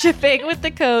free shipping with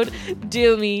the code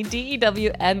DEWME,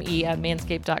 DEWME at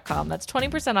manscaped.com. That's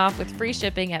 20% off with free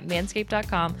shipping at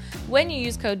manscaped.com when you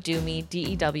use code DEWME,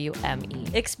 DEWME.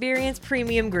 Experience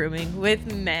premium grooming with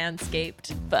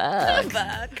Manscaped.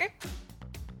 Fuck.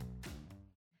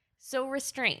 So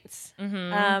restraints.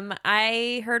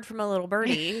 I heard from a little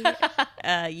birdie,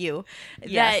 that you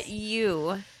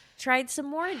tried some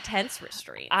more intense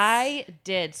restraints. I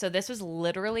did. So this was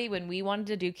literally when we wanted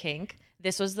to do kink.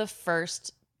 This was the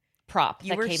first prop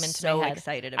that came into my head.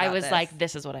 Excited about I was this. like,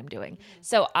 this is what I'm doing.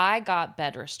 So I got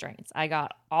bed restraints. I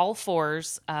got all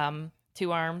fours,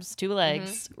 2 arms, 2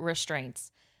 legs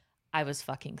restraints. I was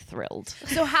fucking thrilled.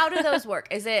 So how do those work?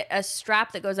 Is it a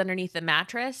strap that goes underneath the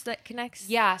mattress that connects?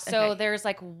 Yeah. So there's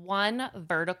like one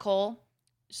vertical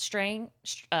thread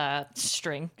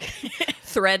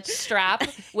strap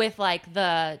with like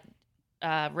the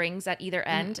rings at either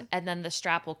end, and then the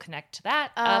strap will connect to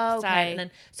that upside. And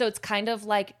then so it's kind of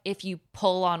like if you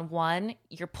pull on one,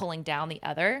 you're pulling down the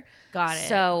other. Got it.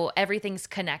 So everything's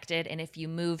connected, and if you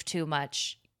move too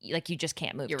much, like you just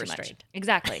can't move You're too restrained. much.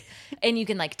 Exactly. And you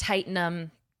can like tighten them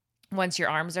once your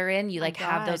arms are in. You like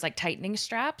have those like tightening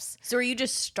straps. So are you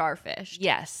just starfished?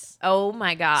 Yes. Oh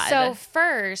my God. So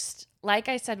first, like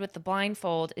I said with the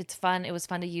blindfold, it's fun. It was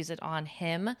fun to use it on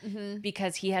him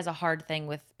because he has a hard thing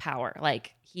with power.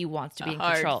 Like he wants to be in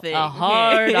control. A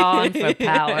hard on for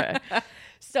power.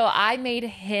 So I made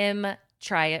him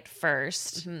try it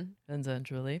first.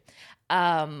 Consensually.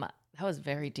 That was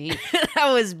very deep.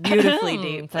 That was beautifully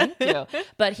deep. Thank you.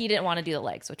 But he didn't want to do the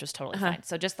legs, which was totally fine.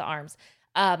 So just the arms.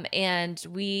 And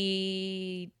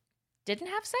we didn't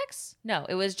have sex. No,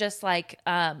 it was just like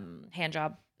hand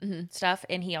job stuff.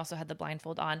 And he also had the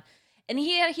blindfold on. And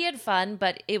he had fun,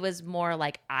 but it was more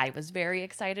like I was very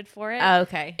excited for it. Oh,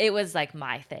 okay. It was like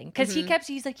my thing. Because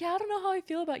he's like, yeah, I don't know how I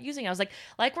feel about using it. I was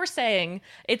like we're saying,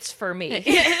 it's for me.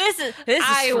 this is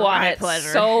I for want my it pleasure.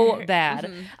 so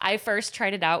bad. I first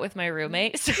tried it out with my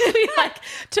roommate. So we like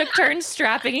took turns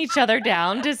strapping each other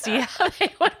down to see how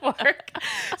they would work.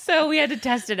 So we had to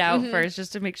test it out first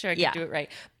just to make sure I could do it right.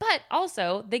 But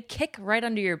also they kick right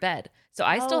under your bed. So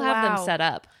I still have them set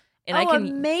up. And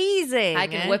amazing. I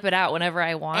can whip it out whenever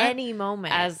I want. Any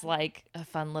moment. As like a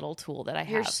fun little tool that I have.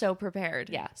 You're so prepared.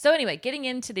 Yeah. So anyway, getting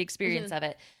into the experience of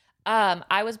it,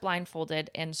 I was blindfolded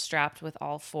and strapped with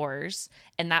all fours.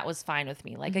 And that was fine with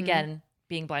me. Like, again,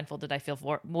 being blindfolded, I feel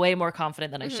way more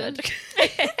confident than I should.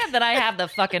 That I have the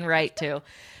fucking right to.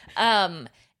 And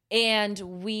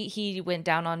he went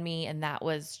down on me, and it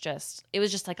was just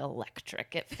like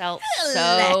electric. It felt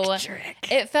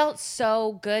it felt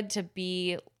so good to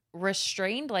be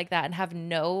restrained like that and have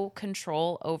no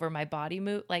control over my body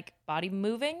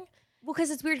moving. Well,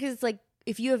 because it's weird because it's like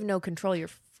if you have no control, you're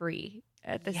free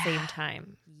at the same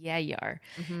time. Yeah, you are.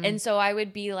 Mm-hmm. And so I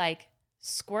would be like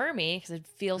squirmy because it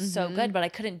feels so good, but I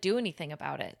couldn't do anything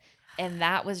about it. And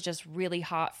that was just really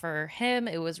hot for him.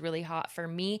 It was really hot for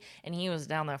me. And he was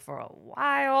down there for a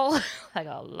while, like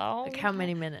a long Like how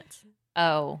many minutes?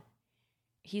 Oh,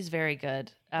 he's very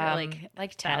good. Like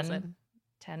 10,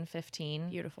 15.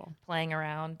 Beautiful. Playing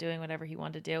around, doing whatever he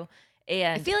wanted to do.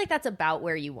 And I feel like that's about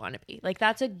where you want to be. Like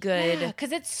that's a good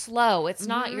because it's slow. It's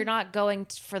not you're not going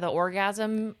for the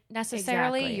orgasm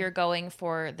necessarily. Exactly. You're going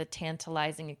for the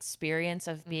tantalizing experience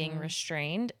of being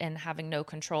restrained and having no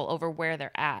control over where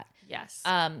they're at. Yes.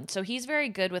 So he's very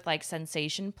good with like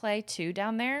sensation play too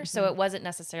down there. So it wasn't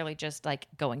necessarily just like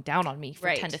going down on me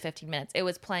for 10 to 15 minutes. It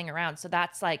was playing around. So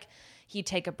that's like he'd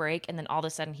take a break and then all of a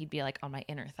sudden he'd be like on my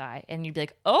inner thigh and you'd be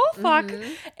like, oh fuck.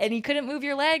 And you couldn't move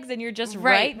your legs and you're just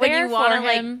right there when you want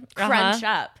to him. like crunch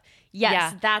up.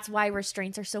 Yes, that's why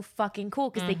restraints are so fucking cool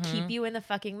because they keep you in the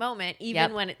fucking moment,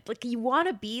 even when it, like you want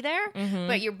to be there,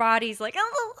 but your body's like,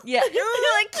 oh, yeah,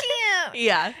 I can't.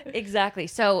 Yeah, exactly.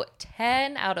 So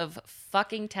 10 out of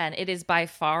fucking 10. It is by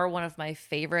far one of my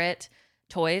favorite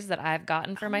toys that I've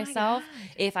gotten for myself.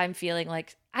 If I'm feeling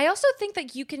like, I also think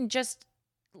that you can just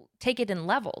take it in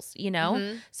levels, you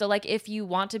know? So like if you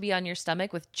want to be on your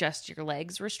stomach with just your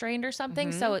legs restrained or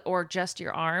something, or just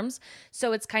your arms.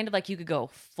 So it's kind of like you could go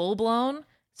full blown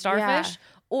starfish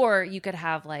or you could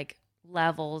have like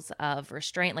levels of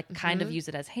restraint, like kind of use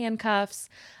it as handcuffs.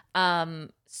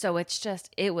 So it's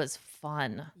just, it was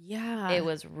fun. Yeah. It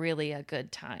was really a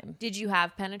good time. Did you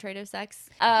have penetrative sex?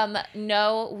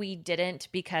 No, we didn't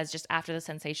because just after the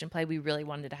sensation play, we really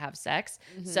wanted to have sex.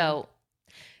 So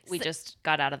we just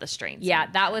got out of the strains. Yeah,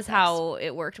 that was how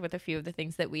it worked with a few of the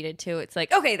things that we did too. It's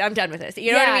like, okay, I'm done with this.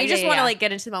 You know what I mean? You just want to like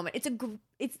get into the moment.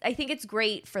 I think it's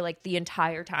great for like the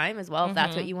entire time as well if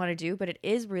that's what you want to do. But it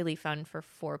is really fun for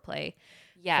foreplay.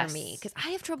 For me, because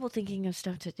I have trouble thinking of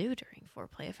stuff to do during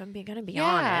foreplay. If I'm gonna be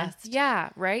honest,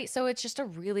 right. So it's just a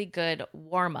really good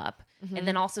warm up. And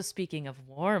then also speaking of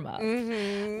warm up,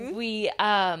 we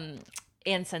and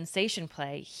sensation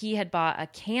play. He had bought a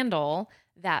candle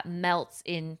that melts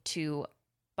into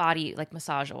body like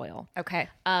massage oil. Okay.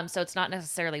 So it's not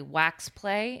necessarily wax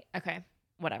play. Okay.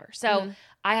 Whatever. So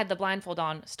I had the blindfold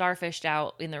on, starfished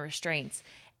out in the restraints,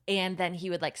 and then he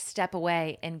would like step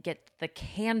away and get the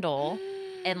candle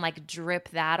and like drip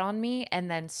that on me and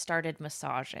then started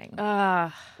massaging.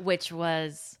 Which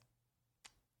was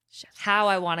how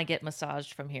I want to get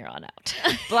massaged from here on out.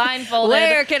 Blindfolded.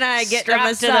 Where can I get a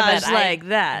massage like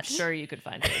that? I'm sure you could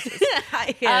find places.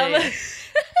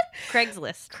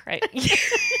 Craigslist.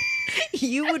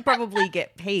 You would probably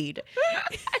get paid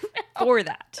for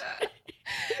that.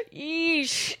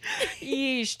 Yeesh.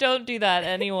 Don't do that,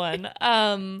 anyone.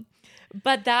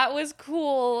 But that was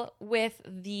cool with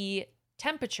the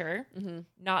temperature,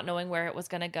 not knowing where it was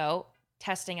going to go,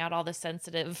 testing out all the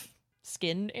sensitive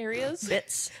skin areas.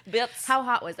 Bits. How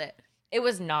hot was it? It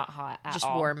was not hot at Just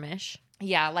all. warmish.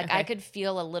 Yeah, like I could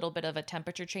feel a little bit of a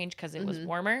temperature change because it was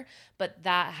warmer, but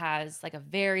that has like a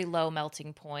very low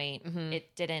melting point.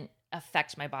 It didn't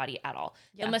affect my body at all.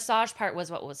 The massage part was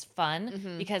what was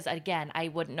fun because again, I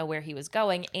wouldn't know where he was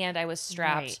going and I was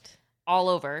strapped all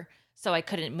over, so I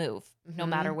couldn't move no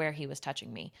matter where he was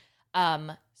touching me.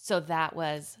 So that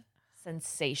was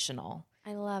sensational.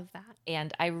 I love that.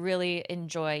 And I really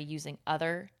enjoy using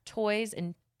other toys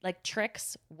and like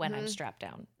tricks when I'm strapped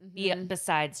down,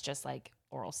 besides just like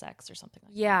oral sex or something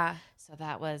like that. So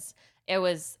it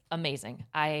was amazing.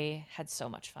 I had so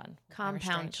much fun.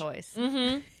 Compound toys.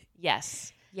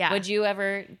 Yes. Yeah. Would you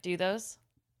ever do those?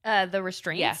 The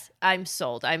restraints? Yeah. I'm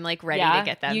sold. I'm like ready to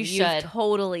get them. You've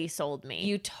totally sold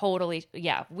me.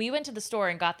 We went to the store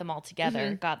and got them all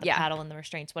together, got the paddle and the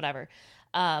restraints, whatever.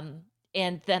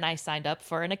 And then I signed up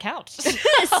for an account. So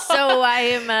I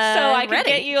am so I can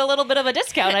get you a little bit of a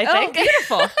discount, I think. Oh,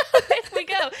 beautiful. There we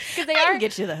go. Because I can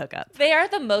get you the hookup. They are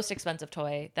the most expensive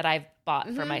toy that I've bought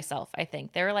for myself, I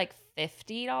think. They're like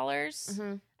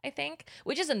 $50, I think,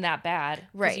 which isn't that bad.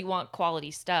 Right. You want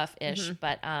quality stuff-ish.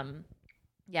 But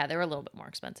yeah, they were a little bit more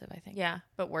expensive, I think. Yeah,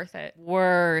 but worth it.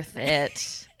 Worth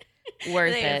it.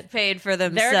 They have paid for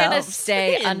themselves. They're going to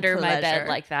stay under my bed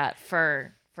like that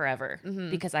for forever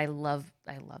because I love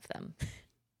them.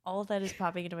 All that is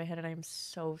popping into my head, and I'm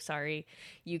so sorry.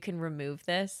 You can remove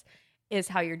this. Is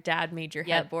how your dad made your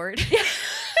headboard.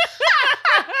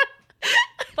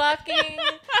 Fucking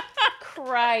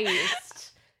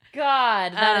Christ,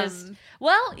 God, that is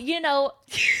well. You know,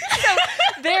 so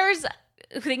there's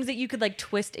things that you could like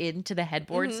twist into the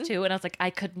headboards too. And I was like, I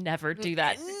could never do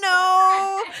that.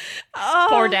 No. Oh.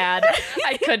 Poor dad.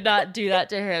 I could not do that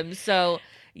to him. So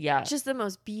yeah. Just the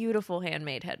most beautiful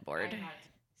handmade headboard.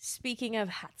 Speaking of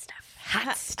hot stuff.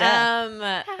 Hot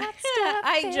stuff.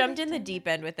 I jumped in the deep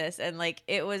end with this and like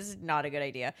it was not a good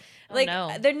idea. Like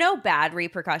there are no bad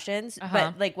repercussions,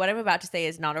 but like what I'm about to say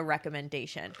is not a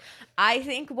recommendation. I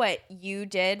think what you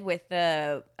did with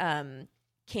the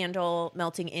candle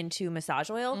melting into massage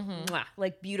oil,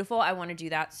 like beautiful. I want to do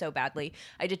that so badly.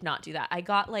 I did not do that. I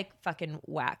got like fucking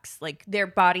wax. Like they're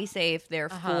body safe. They're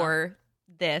for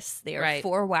this. They are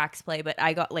for wax play, but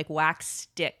I got like wax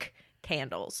stick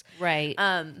candles. Right.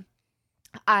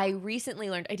 I recently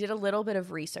learned, I did a little bit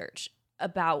of research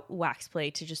about wax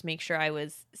play to just make sure I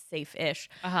was safe-ish.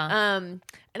 And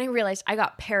I realized I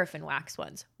got paraffin wax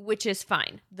ones, which is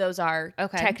fine. Those are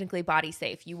technically body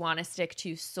safe. You want to stick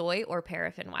to soy or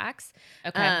paraffin wax.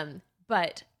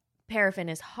 But paraffin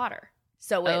is hotter.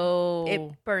 So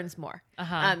it burns more.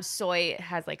 Soy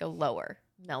has like a lower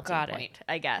melting point,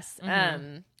 I guess.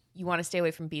 You want to stay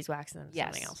away from beeswax and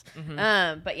something else.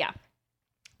 But yeah.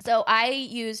 So I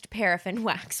used paraffin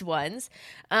wax ones.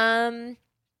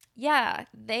 Yeah,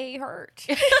 they hurt.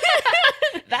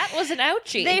 That was an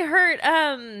ouchie. They hurt.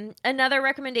 Another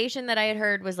recommendation that I had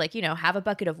heard was like, have a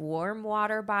bucket of warm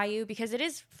water by you because it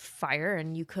is fire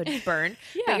and you could burn.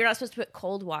 But you're not supposed to put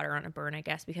cold water on a burn, I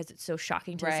guess, because it's so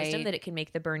shocking to the system that it can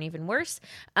make the burn even worse.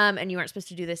 And you aren't supposed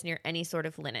to do this near any sort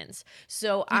of linens.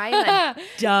 So I'm a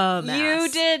dumbass.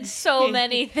 You did so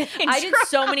many things. I did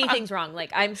so many things wrong.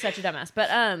 Like I'm such a dumbass. But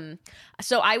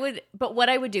but what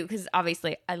I would do, because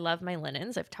obviously I love my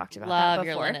linens. I've talked about that before.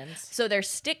 Your linens. So they're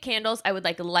stick candles. I would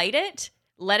like light it,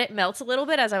 let it melt a little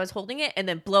bit as I was holding it, and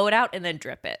then blow it out and then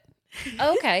drip it.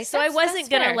 Okay. So I wasn't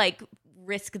going to like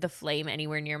risk the flame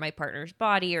anywhere near my partner's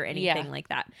body or anything like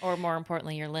that. Or more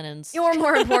importantly, your linens. Or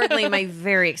more importantly, my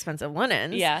very expensive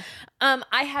linens. Yeah.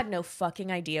 I had no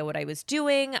fucking idea what I was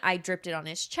doing. I dripped it on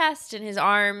his chest and his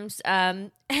arms.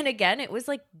 And again, it was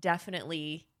like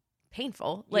definitely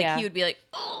painful. Like he would be like,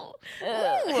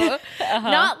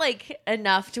 not like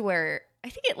enough to where I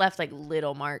think it left like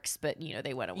little marks, but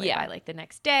they went away by like the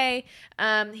next day.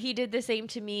 He did the same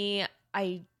to me.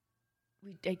 I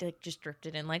like just dripped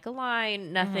it in like a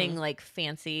line, nothing like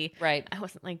fancy. Right. I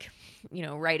wasn't like,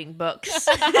 writing books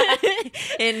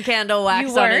in candle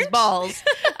wax on his balls.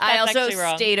 I also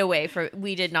stayed away from,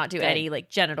 we did not do any like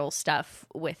genital stuff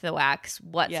with the wax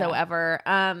whatsoever.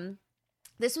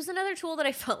 This was another tool that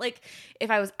I felt like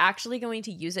if I was actually going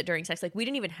to use it during sex, like we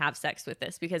didn't even have sex with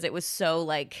this because it was so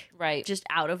like just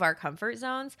out of our comfort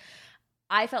zones.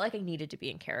 I felt like I needed to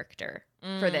be in character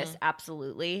for this.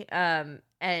 Absolutely. And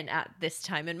at this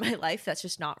time in my life, that's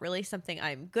just not really something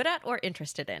I'm good at or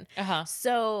interested in.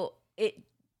 So it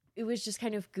was just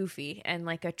kind of goofy and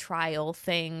like a trial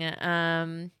thing.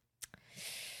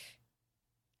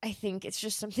 I think it's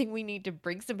just something we need to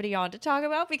bring somebody on to talk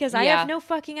about because I have no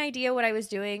fucking idea what I was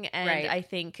doing. And I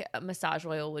think massage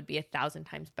oil would be 1,000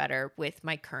 times better with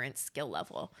my current skill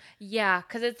level. Yeah,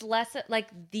 because it's less like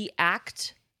the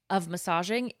act of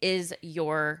massaging is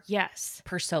your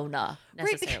persona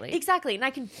necessarily. Right, exactly. And I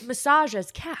can massage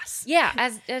as Cass. Yeah,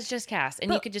 as just Cass.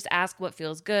 And you could just ask what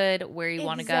feels good, where you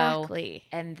want to go.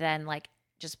 And then like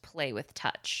just play with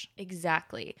touch.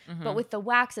 Exactly. But with the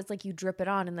wax, it's like you drip it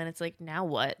on and then it's like, now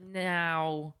what?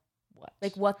 Now what?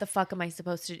 Like, what the fuck am I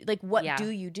supposed to do? Like, what do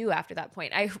you do after that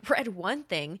point? I read one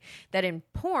thing that in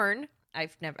porn, I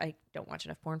don't watch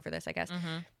enough porn for this, I guess.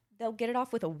 They'll get it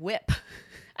off with a whip.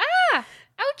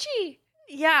 Ouchie.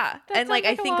 Yeah. And like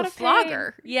I think a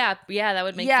flogger. Yeah, that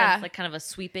would make sense. Like kind of a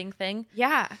sweeping thing.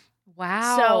 Yeah.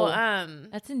 Wow. So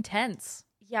that's intense.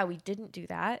 Yeah, we didn't do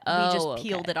that. We just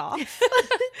peeled it off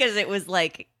because it was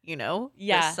like,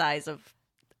 the size of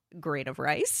a grain of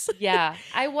rice. Yeah.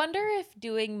 I wonder if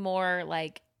doing more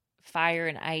like fire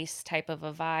and ice type of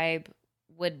a vibe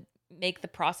would make the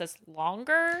process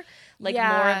longer, like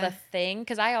more of a thing.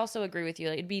 Because I also agree with you.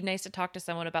 Like, it'd be nice to talk to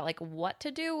someone about like what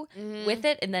to do with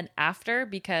it and then after,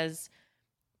 because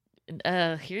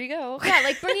here you go. Yeah,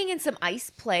 like bringing in some ice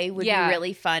play would be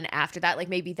really fun after that. Like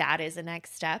maybe that is a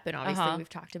next step. And obviously we've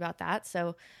talked about that.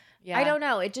 So I don't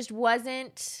know. It just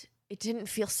it didn't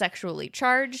feel sexually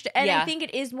charged. And I think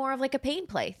it is more of like a pain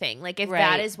play thing. Like if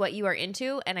that is what you are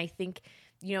into, and I think,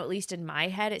 at least in my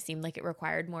head, it seemed like it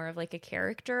required more of like a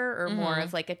character or more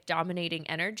of like a dominating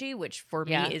energy, which for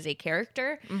me is a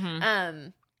character.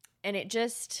 And it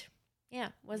just...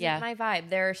 wasn't my vibe.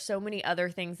 There are so many other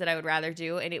things that I would rather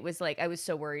do. And it was like, I was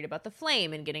so worried about the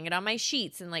flame and getting it on my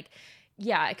sheets. And like,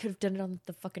 I could have done it on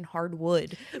the fucking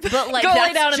hardwood. But like, Go that's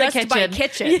lay down just in the kitchen. my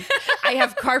kitchen. I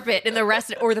have carpet in the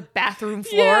rest or the bathroom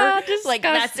floor. Yeah, like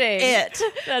that's it.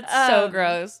 That's so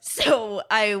gross. So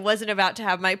I wasn't about to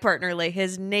have my partner lay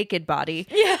his naked body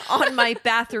on my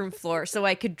bathroom floor so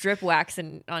I could drip wax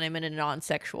on him in a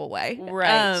non-sexual way.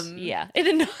 Right. In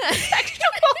a non-sexual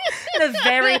in a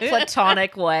very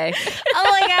platonic way. Oh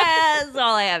my God, that's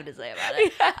all I have to say about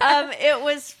it. It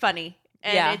was funny.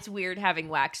 And it's weird having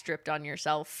wax dripped on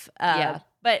yourself.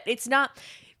 But it's not.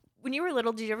 When you were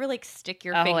little, did you ever like stick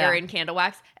your finger in candle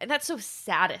wax? And that's so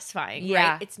satisfying,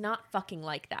 right? It's not fucking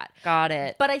like that. Got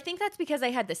it. But I think that's because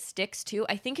I had the sticks too.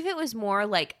 I think if it was more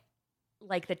like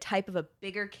the type of a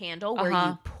bigger candle where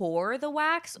you pour the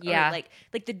wax, or like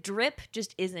the drip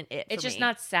just isn't it. It's just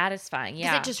not satisfying.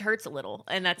 Yeah, because it just hurts a little,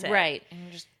 and that's it. Right.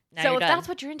 And so if that's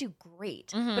what you're into,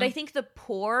 great. But I think the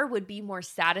pour would be more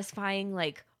satisfying,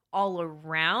 like all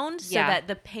around, so that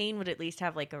the pain would at least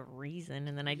have like a reason,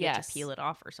 and then I'd get to peel it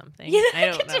off or something. Yeah, I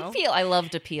don't know. To peel. I love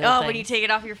to peel. When you take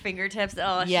it off your fingertips,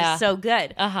 it's just so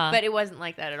good. But it wasn't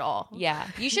like that at all. Yeah,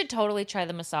 you should totally try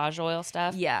the massage oil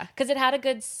stuff. Yeah, because it had a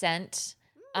good scent.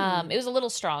 It was a little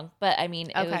strong, but I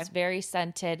mean, it was very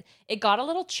scented. It got a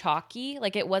little chalky,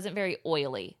 like it wasn't very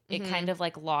oily. It kind of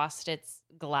like lost its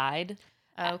glide.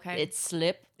 It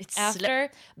slipped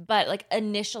after, but like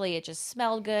initially it just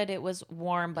smelled good. It was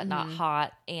warm but not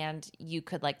hot, and you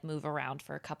could like move around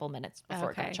for a couple minutes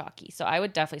before it got chalky. So I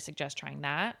would definitely suggest trying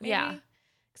that. Because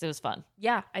it was fun.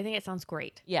 Yeah, I think it sounds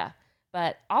great. Yeah,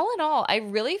 but all in all, I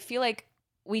really feel like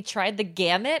we tried the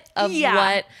gamut of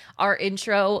what our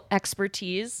intro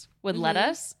expertise would let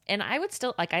us, and I would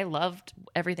still I loved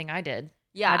everything I did.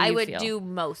 Yeah, I would do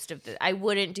most of I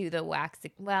wouldn't do the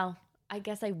waxing. Well, I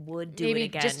guess I would do it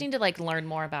again. Just need to like learn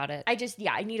more about it.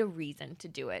 I need a reason to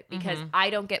do it because I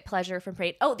don't get pleasure from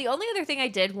pain. Oh, the only other thing I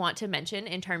did want to mention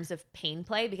in terms of pain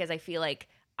play, because I feel like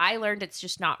I learned it's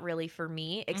just not really for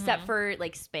me, except for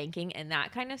like spanking and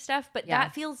that kind of stuff. But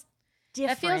that feels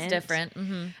different. That feels different.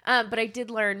 But I did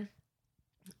learn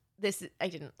this. I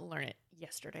didn't learn it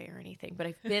yesterday or anything, but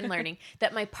I've been learning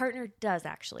that my partner does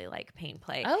actually like pain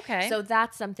play. Okay. So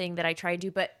that's something that I try to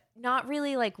do, but not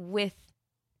really like with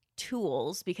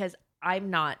tools because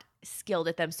I'm not skilled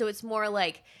at them. So it's more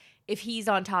like if he's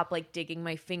on top, like digging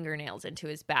my fingernails into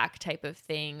his back type of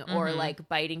thing, or like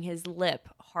biting his lip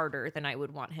harder than I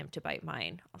would want him to bite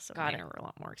mine. Also, mine are a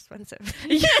lot more expensive.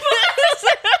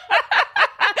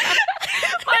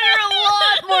 Mine are a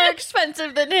lot more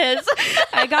expensive than his.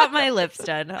 I got my lips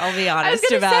done. I'll be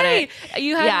honest about it. I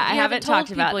haven't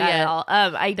talked about that at all.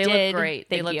 They look great.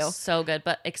 They look so good,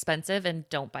 but expensive, and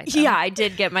don't bite them. Yeah, I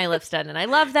did get my lips done, and I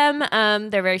love them.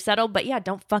 They're very subtle, but yeah,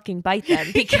 don't fucking bite them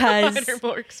because they're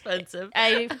more expensive.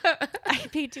 I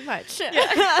paid too much.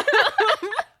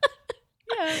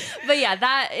 But yeah,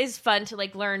 that is fun to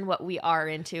like learn what we are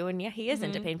into. And yeah, he is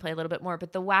into pain play a little bit more,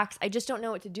 but the wax, I just don't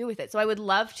know what to do with it. So I would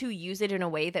love to use it in a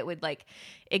way that would like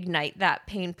ignite that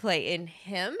pain play in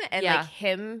him and like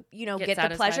him, get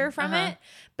the pleasure from it.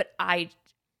 But I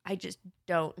just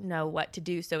don't know what to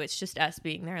do. So it's just us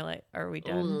being there like, are we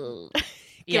done?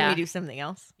 Can we do something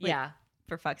else? Like,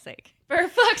 for fuck's sake. For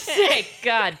fuck's sake.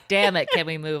 God damn it. Can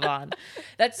we move on?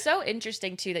 That's so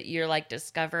interesting too, that you're like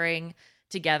discovering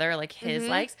together like his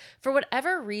likes. For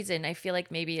whatever reason, I feel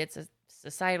like maybe it's a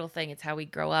societal thing. It's how we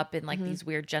grow up in like these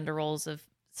weird gender roles of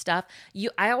stuff.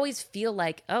 I always feel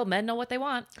like, oh, men know what they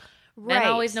want. Right. Men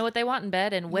always know what they want in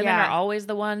bed, and women are always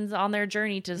the ones on their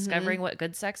journey to discovering what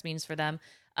good sex means for them.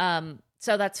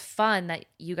 So that's fun that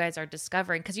you guys are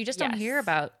discovering, because you just don't hear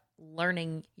about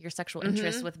learning your sexual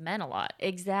interests with men a lot.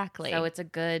 Exactly. So it's a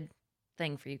good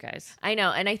thing for you guys. I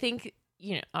know. And I think,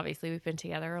 obviously we've been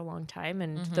together a long time,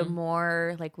 and the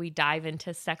more like we dive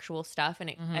into sexual stuff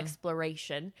and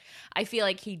exploration, I feel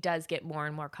like he does get more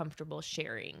and more comfortable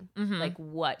sharing like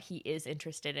what he is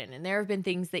interested in. And there have been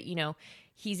things that,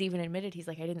 he's even admitted, he's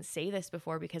like, I didn't say this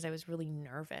before because I was really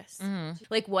nervous.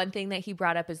 Like one thing that he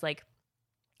brought up is like,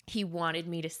 he wanted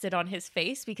me to sit on his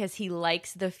face because he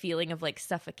likes the feeling of like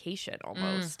suffocation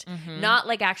almost. Not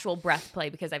like actual breath play,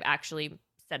 because I've actually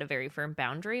set a very firm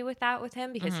boundary with that with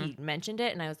him, because he mentioned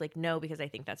it and I was like, no, because I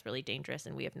think that's really dangerous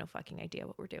and we have no fucking idea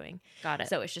what we're doing. Got it.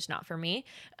 So it's just not for me.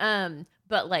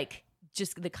 But like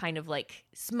just the kind of like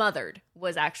smothered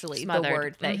was actually the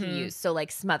word that he used. So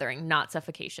like smothering, not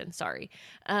suffocation. Sorry.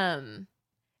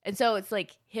 And so it's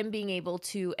like him being able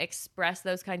to express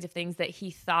those kinds of things that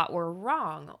he thought were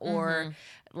wrong or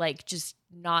like just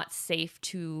not safe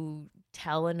to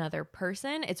tell another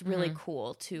person. It's really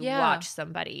cool to watch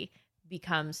somebody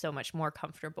become so much more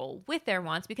comfortable with their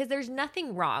wants, because there's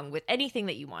nothing wrong with anything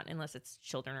that you want, unless it's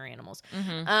children or animals.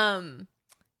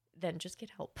 Then just get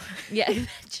help. Yeah.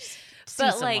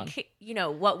 But like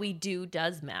what we do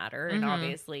does matter. And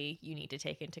obviously you need to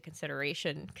take into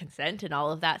consideration consent and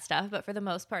all of that stuff. But for the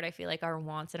most part, I feel like our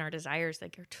wants and our desires,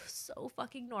 like, are just so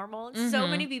fucking normal. And so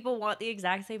many people want the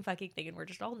exact same fucking thing. And we're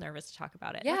just all nervous to talk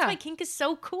about it. Yeah. That's why kink is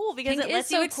so cool, because it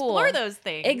lets you explore those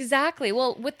things. Exactly.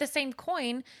 Well, with the same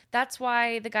coin, that's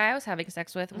why the guy I was having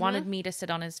sex with wanted me to sit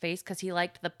on his face, because he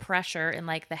liked the pressure and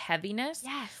like the heaviness.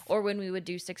 Yes. Or when we would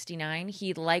do 69,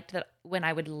 he liked that when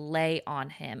I would lay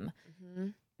on him.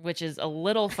 Which is a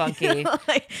little funky,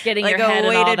 getting your head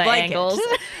in all the angles.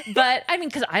 But I mean,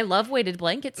 because I love weighted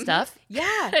blanket stuff. Yeah,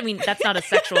 I mean, that's not a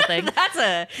sexual thing.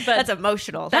 that's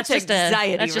emotional. That's just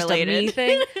anxiety that's just related. A me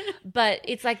thing. But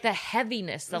it's like the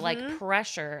heaviness, the like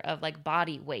pressure of like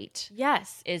body weight.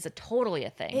 Yes, is totally a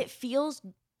thing. It feels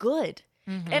good.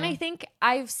 And I think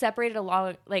I've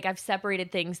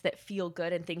separated things that feel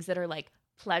good and things that are like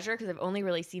pleasure, because I've only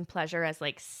really seen pleasure as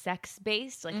like sex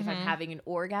based, like if I'm having an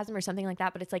orgasm or something like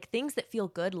that. But it's like things that feel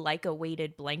good, like a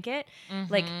weighted blanket,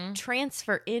 like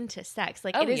transfer into sex.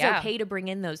 Like it is okay to bring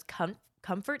in those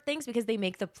comfort things, because they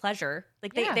make the pleasure,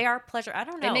 like they are pleasure. I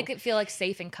don't know. They make it feel like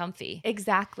safe and comfy.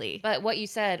 Exactly. But what you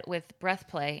said with breath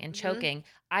play and choking,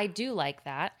 I do like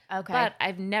that. Okay. But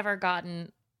I've never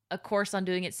gotten a course on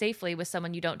doing it safely with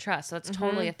someone you don't trust. So that's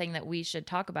totally a thing that we should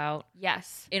talk about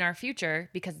in our future,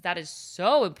 because that is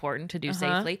so important to do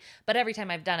safely. But every time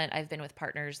I've done it, I've been with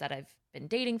partners that I've been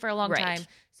dating for a long time.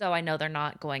 So I know they're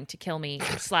not going to kill me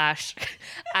 /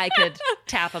 I could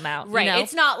tap them out. Right. You know?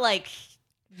 It's not like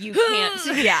you can't.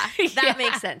 That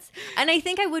makes sense. And I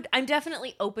think I'm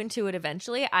definitely open to it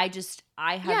eventually. I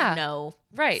have no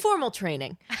formal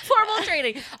training.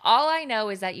 All I know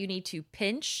is that you need to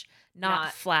pinch,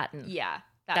 not flatten. Yeah.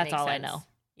 That's all sense. I know.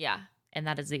 Yeah. And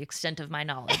that is the extent of my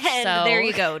knowledge. And so there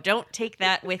you go. Don't take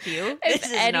that with you. This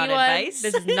is not advice.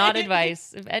 This is not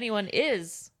advice. If anyone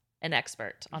is an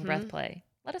expert on breath play,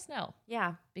 let us know.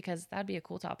 Yeah. Because that'd be a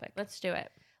cool topic. Let's do it.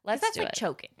 That's like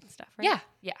choking and stuff, right?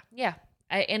 Yeah.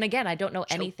 And again, I don't know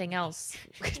anything else.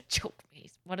 Choke me.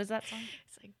 What is that song?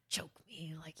 It's like, choke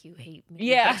me like you hate me.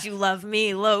 Yeah. But you love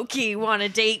me, low key, want to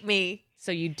date me.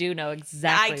 So you do know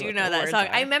exactly. I do know that song.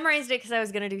 I memorized it because I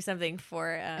was going to do something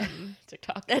for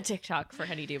TikTok. A TikTok for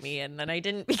Honey Do Me, and then I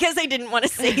didn't, because I didn't want to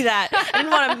say that. I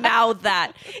didn't want to mouth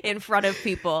that in front of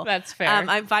people. That's fair.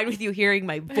 I'm fine with you hearing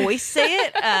my voice say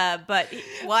it, but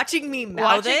watching me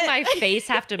mouth watching my face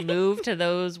have to move to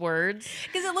those words,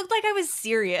 because it looked like I was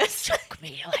serious. Choke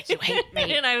me like you hate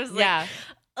me, and I was like,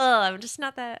 I'm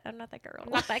not that girl.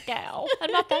 I'm not that gal.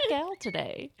 I'm not that gal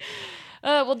today.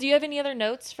 Well, do you have any other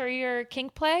notes for your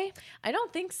kink play? I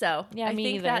don't think so. Yeah, I me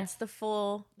think either. That's the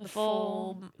full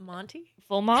Monty.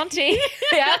 Full Monty.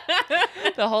 Yeah.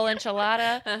 The whole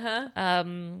enchilada.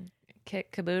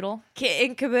 Kit caboodle. Kit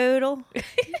and caboodle.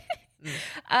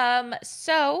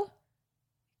 So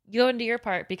you go into your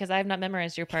part, because I have not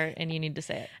memorized your part and you need to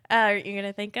say it. Are you going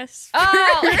to thank us?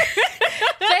 Oh,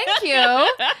 thank you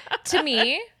to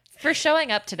me for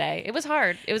showing up today. It was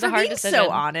hard. It was a hard decision. So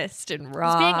honest and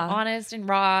raw. Being honest and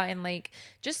raw, and like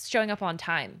just showing up on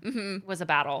time was a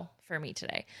battle for me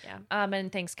today. Yeah.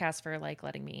 And thanks, Cass, for like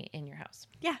letting me in your house.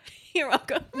 Yeah, you're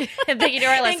welcome. And thank you to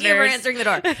our listeners. Thank you for answering the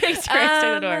door. Thanks for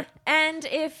answering the door. And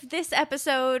if this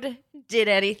episode did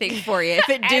anything for you, if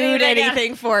it did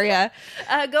anything for you,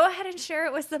 go ahead and share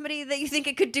it with somebody that you think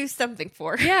it could do something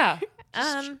for. Yeah.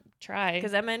 Try.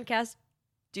 Because Emma and Cass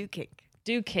do kink.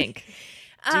 Do kink.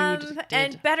 And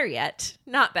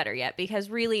not better yet, because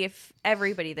really, if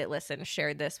everybody that listens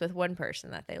shared this with one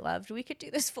person that they loved, we could do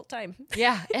this full time.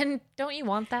 Yeah. And don't you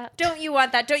want that? Don't you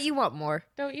want that? Don't you want more?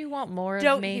 Don't you want more of me?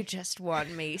 Don't you just want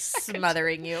me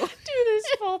smothering you? Do this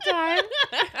full time.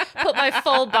 Put my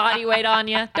full body weight on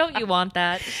you. Don't you want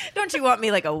that? Don't you want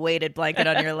me like a weighted blanket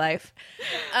on your life?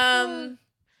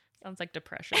 Sounds like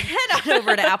depression. Head on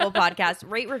over to Apple Podcasts,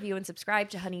 rate, review, and subscribe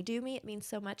to Honey Do Me. It means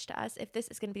so much to us. If this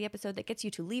is going to be the episode that gets you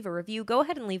to leave a review, go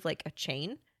ahead and leave like a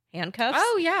chain, handcuffs.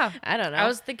 Oh, yeah. I don't know. I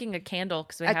was thinking a candle,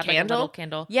 because we have like a little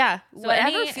candle. Yeah. So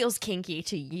whatever feels kinky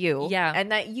to you. Yeah.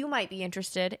 And that you might be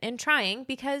interested in trying,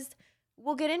 because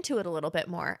we'll get into it a little bit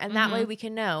more. And that way we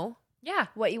can know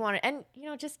what you want. And,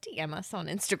 just DM us on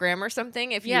Instagram or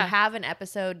something if you have an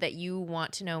episode that you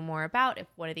want to know more about, if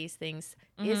one of these things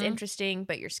is interesting,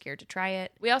 but you're scared to try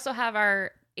it. We also have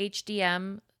our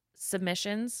HDM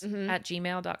submissions at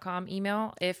gmail.com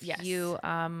email. If you,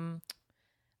 I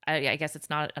guess it's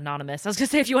not anonymous. I was going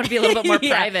to say if you want to be a little bit more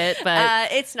private,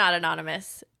 but it's not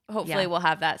anonymous. Hopefully we'll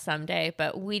have that someday,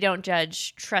 but we don't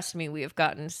judge. Trust me, we have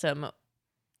gotten some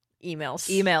emails.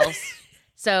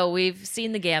 So we've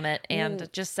seen the gamut, and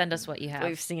just send us what you have.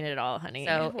 We've seen it all, honey.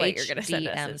 So what you're going to send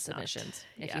us submissions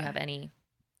if you have any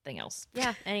anything else.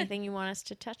 Yeah, anything you want us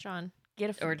to touch on.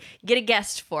 Get a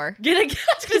guest for. Get a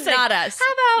guest. It's not us.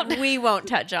 How about we won't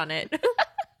touch on it?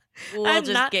 We'll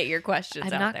just get your questions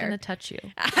out there. I'm not going to touch you.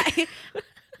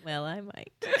 Well, I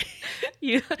might.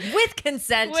 With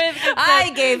consent.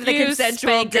 I gave the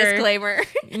consensual disclaimer.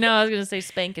 No, I was going to say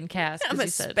spank and cast. I'm a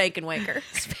spank and wanker.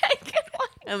 Spank and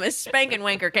wanker. I'm a spank and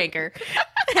wanker canker.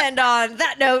 And on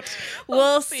that note,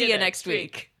 we'll see you next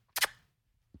week.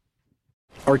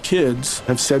 Our kids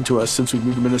have said to us since we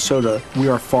moved to Minnesota, we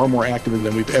are far more active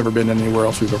than we've ever been anywhere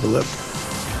else we've ever lived.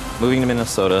 Moving to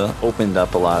Minnesota opened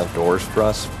up a lot of doors for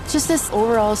us. Just this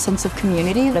overall sense of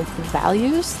community, of the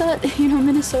values that,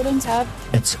 Minnesotans have.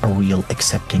 It's a real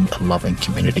accepting, loving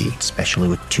community, especially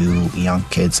with 2 young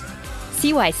kids.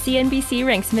 See why CNBC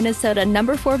ranks Minnesota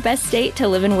number 4 best state to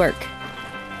live and work.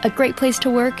 A great place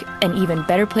to work, an even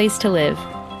better place to live.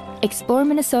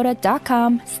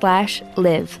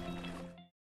 ExploreMinnesota.com/live.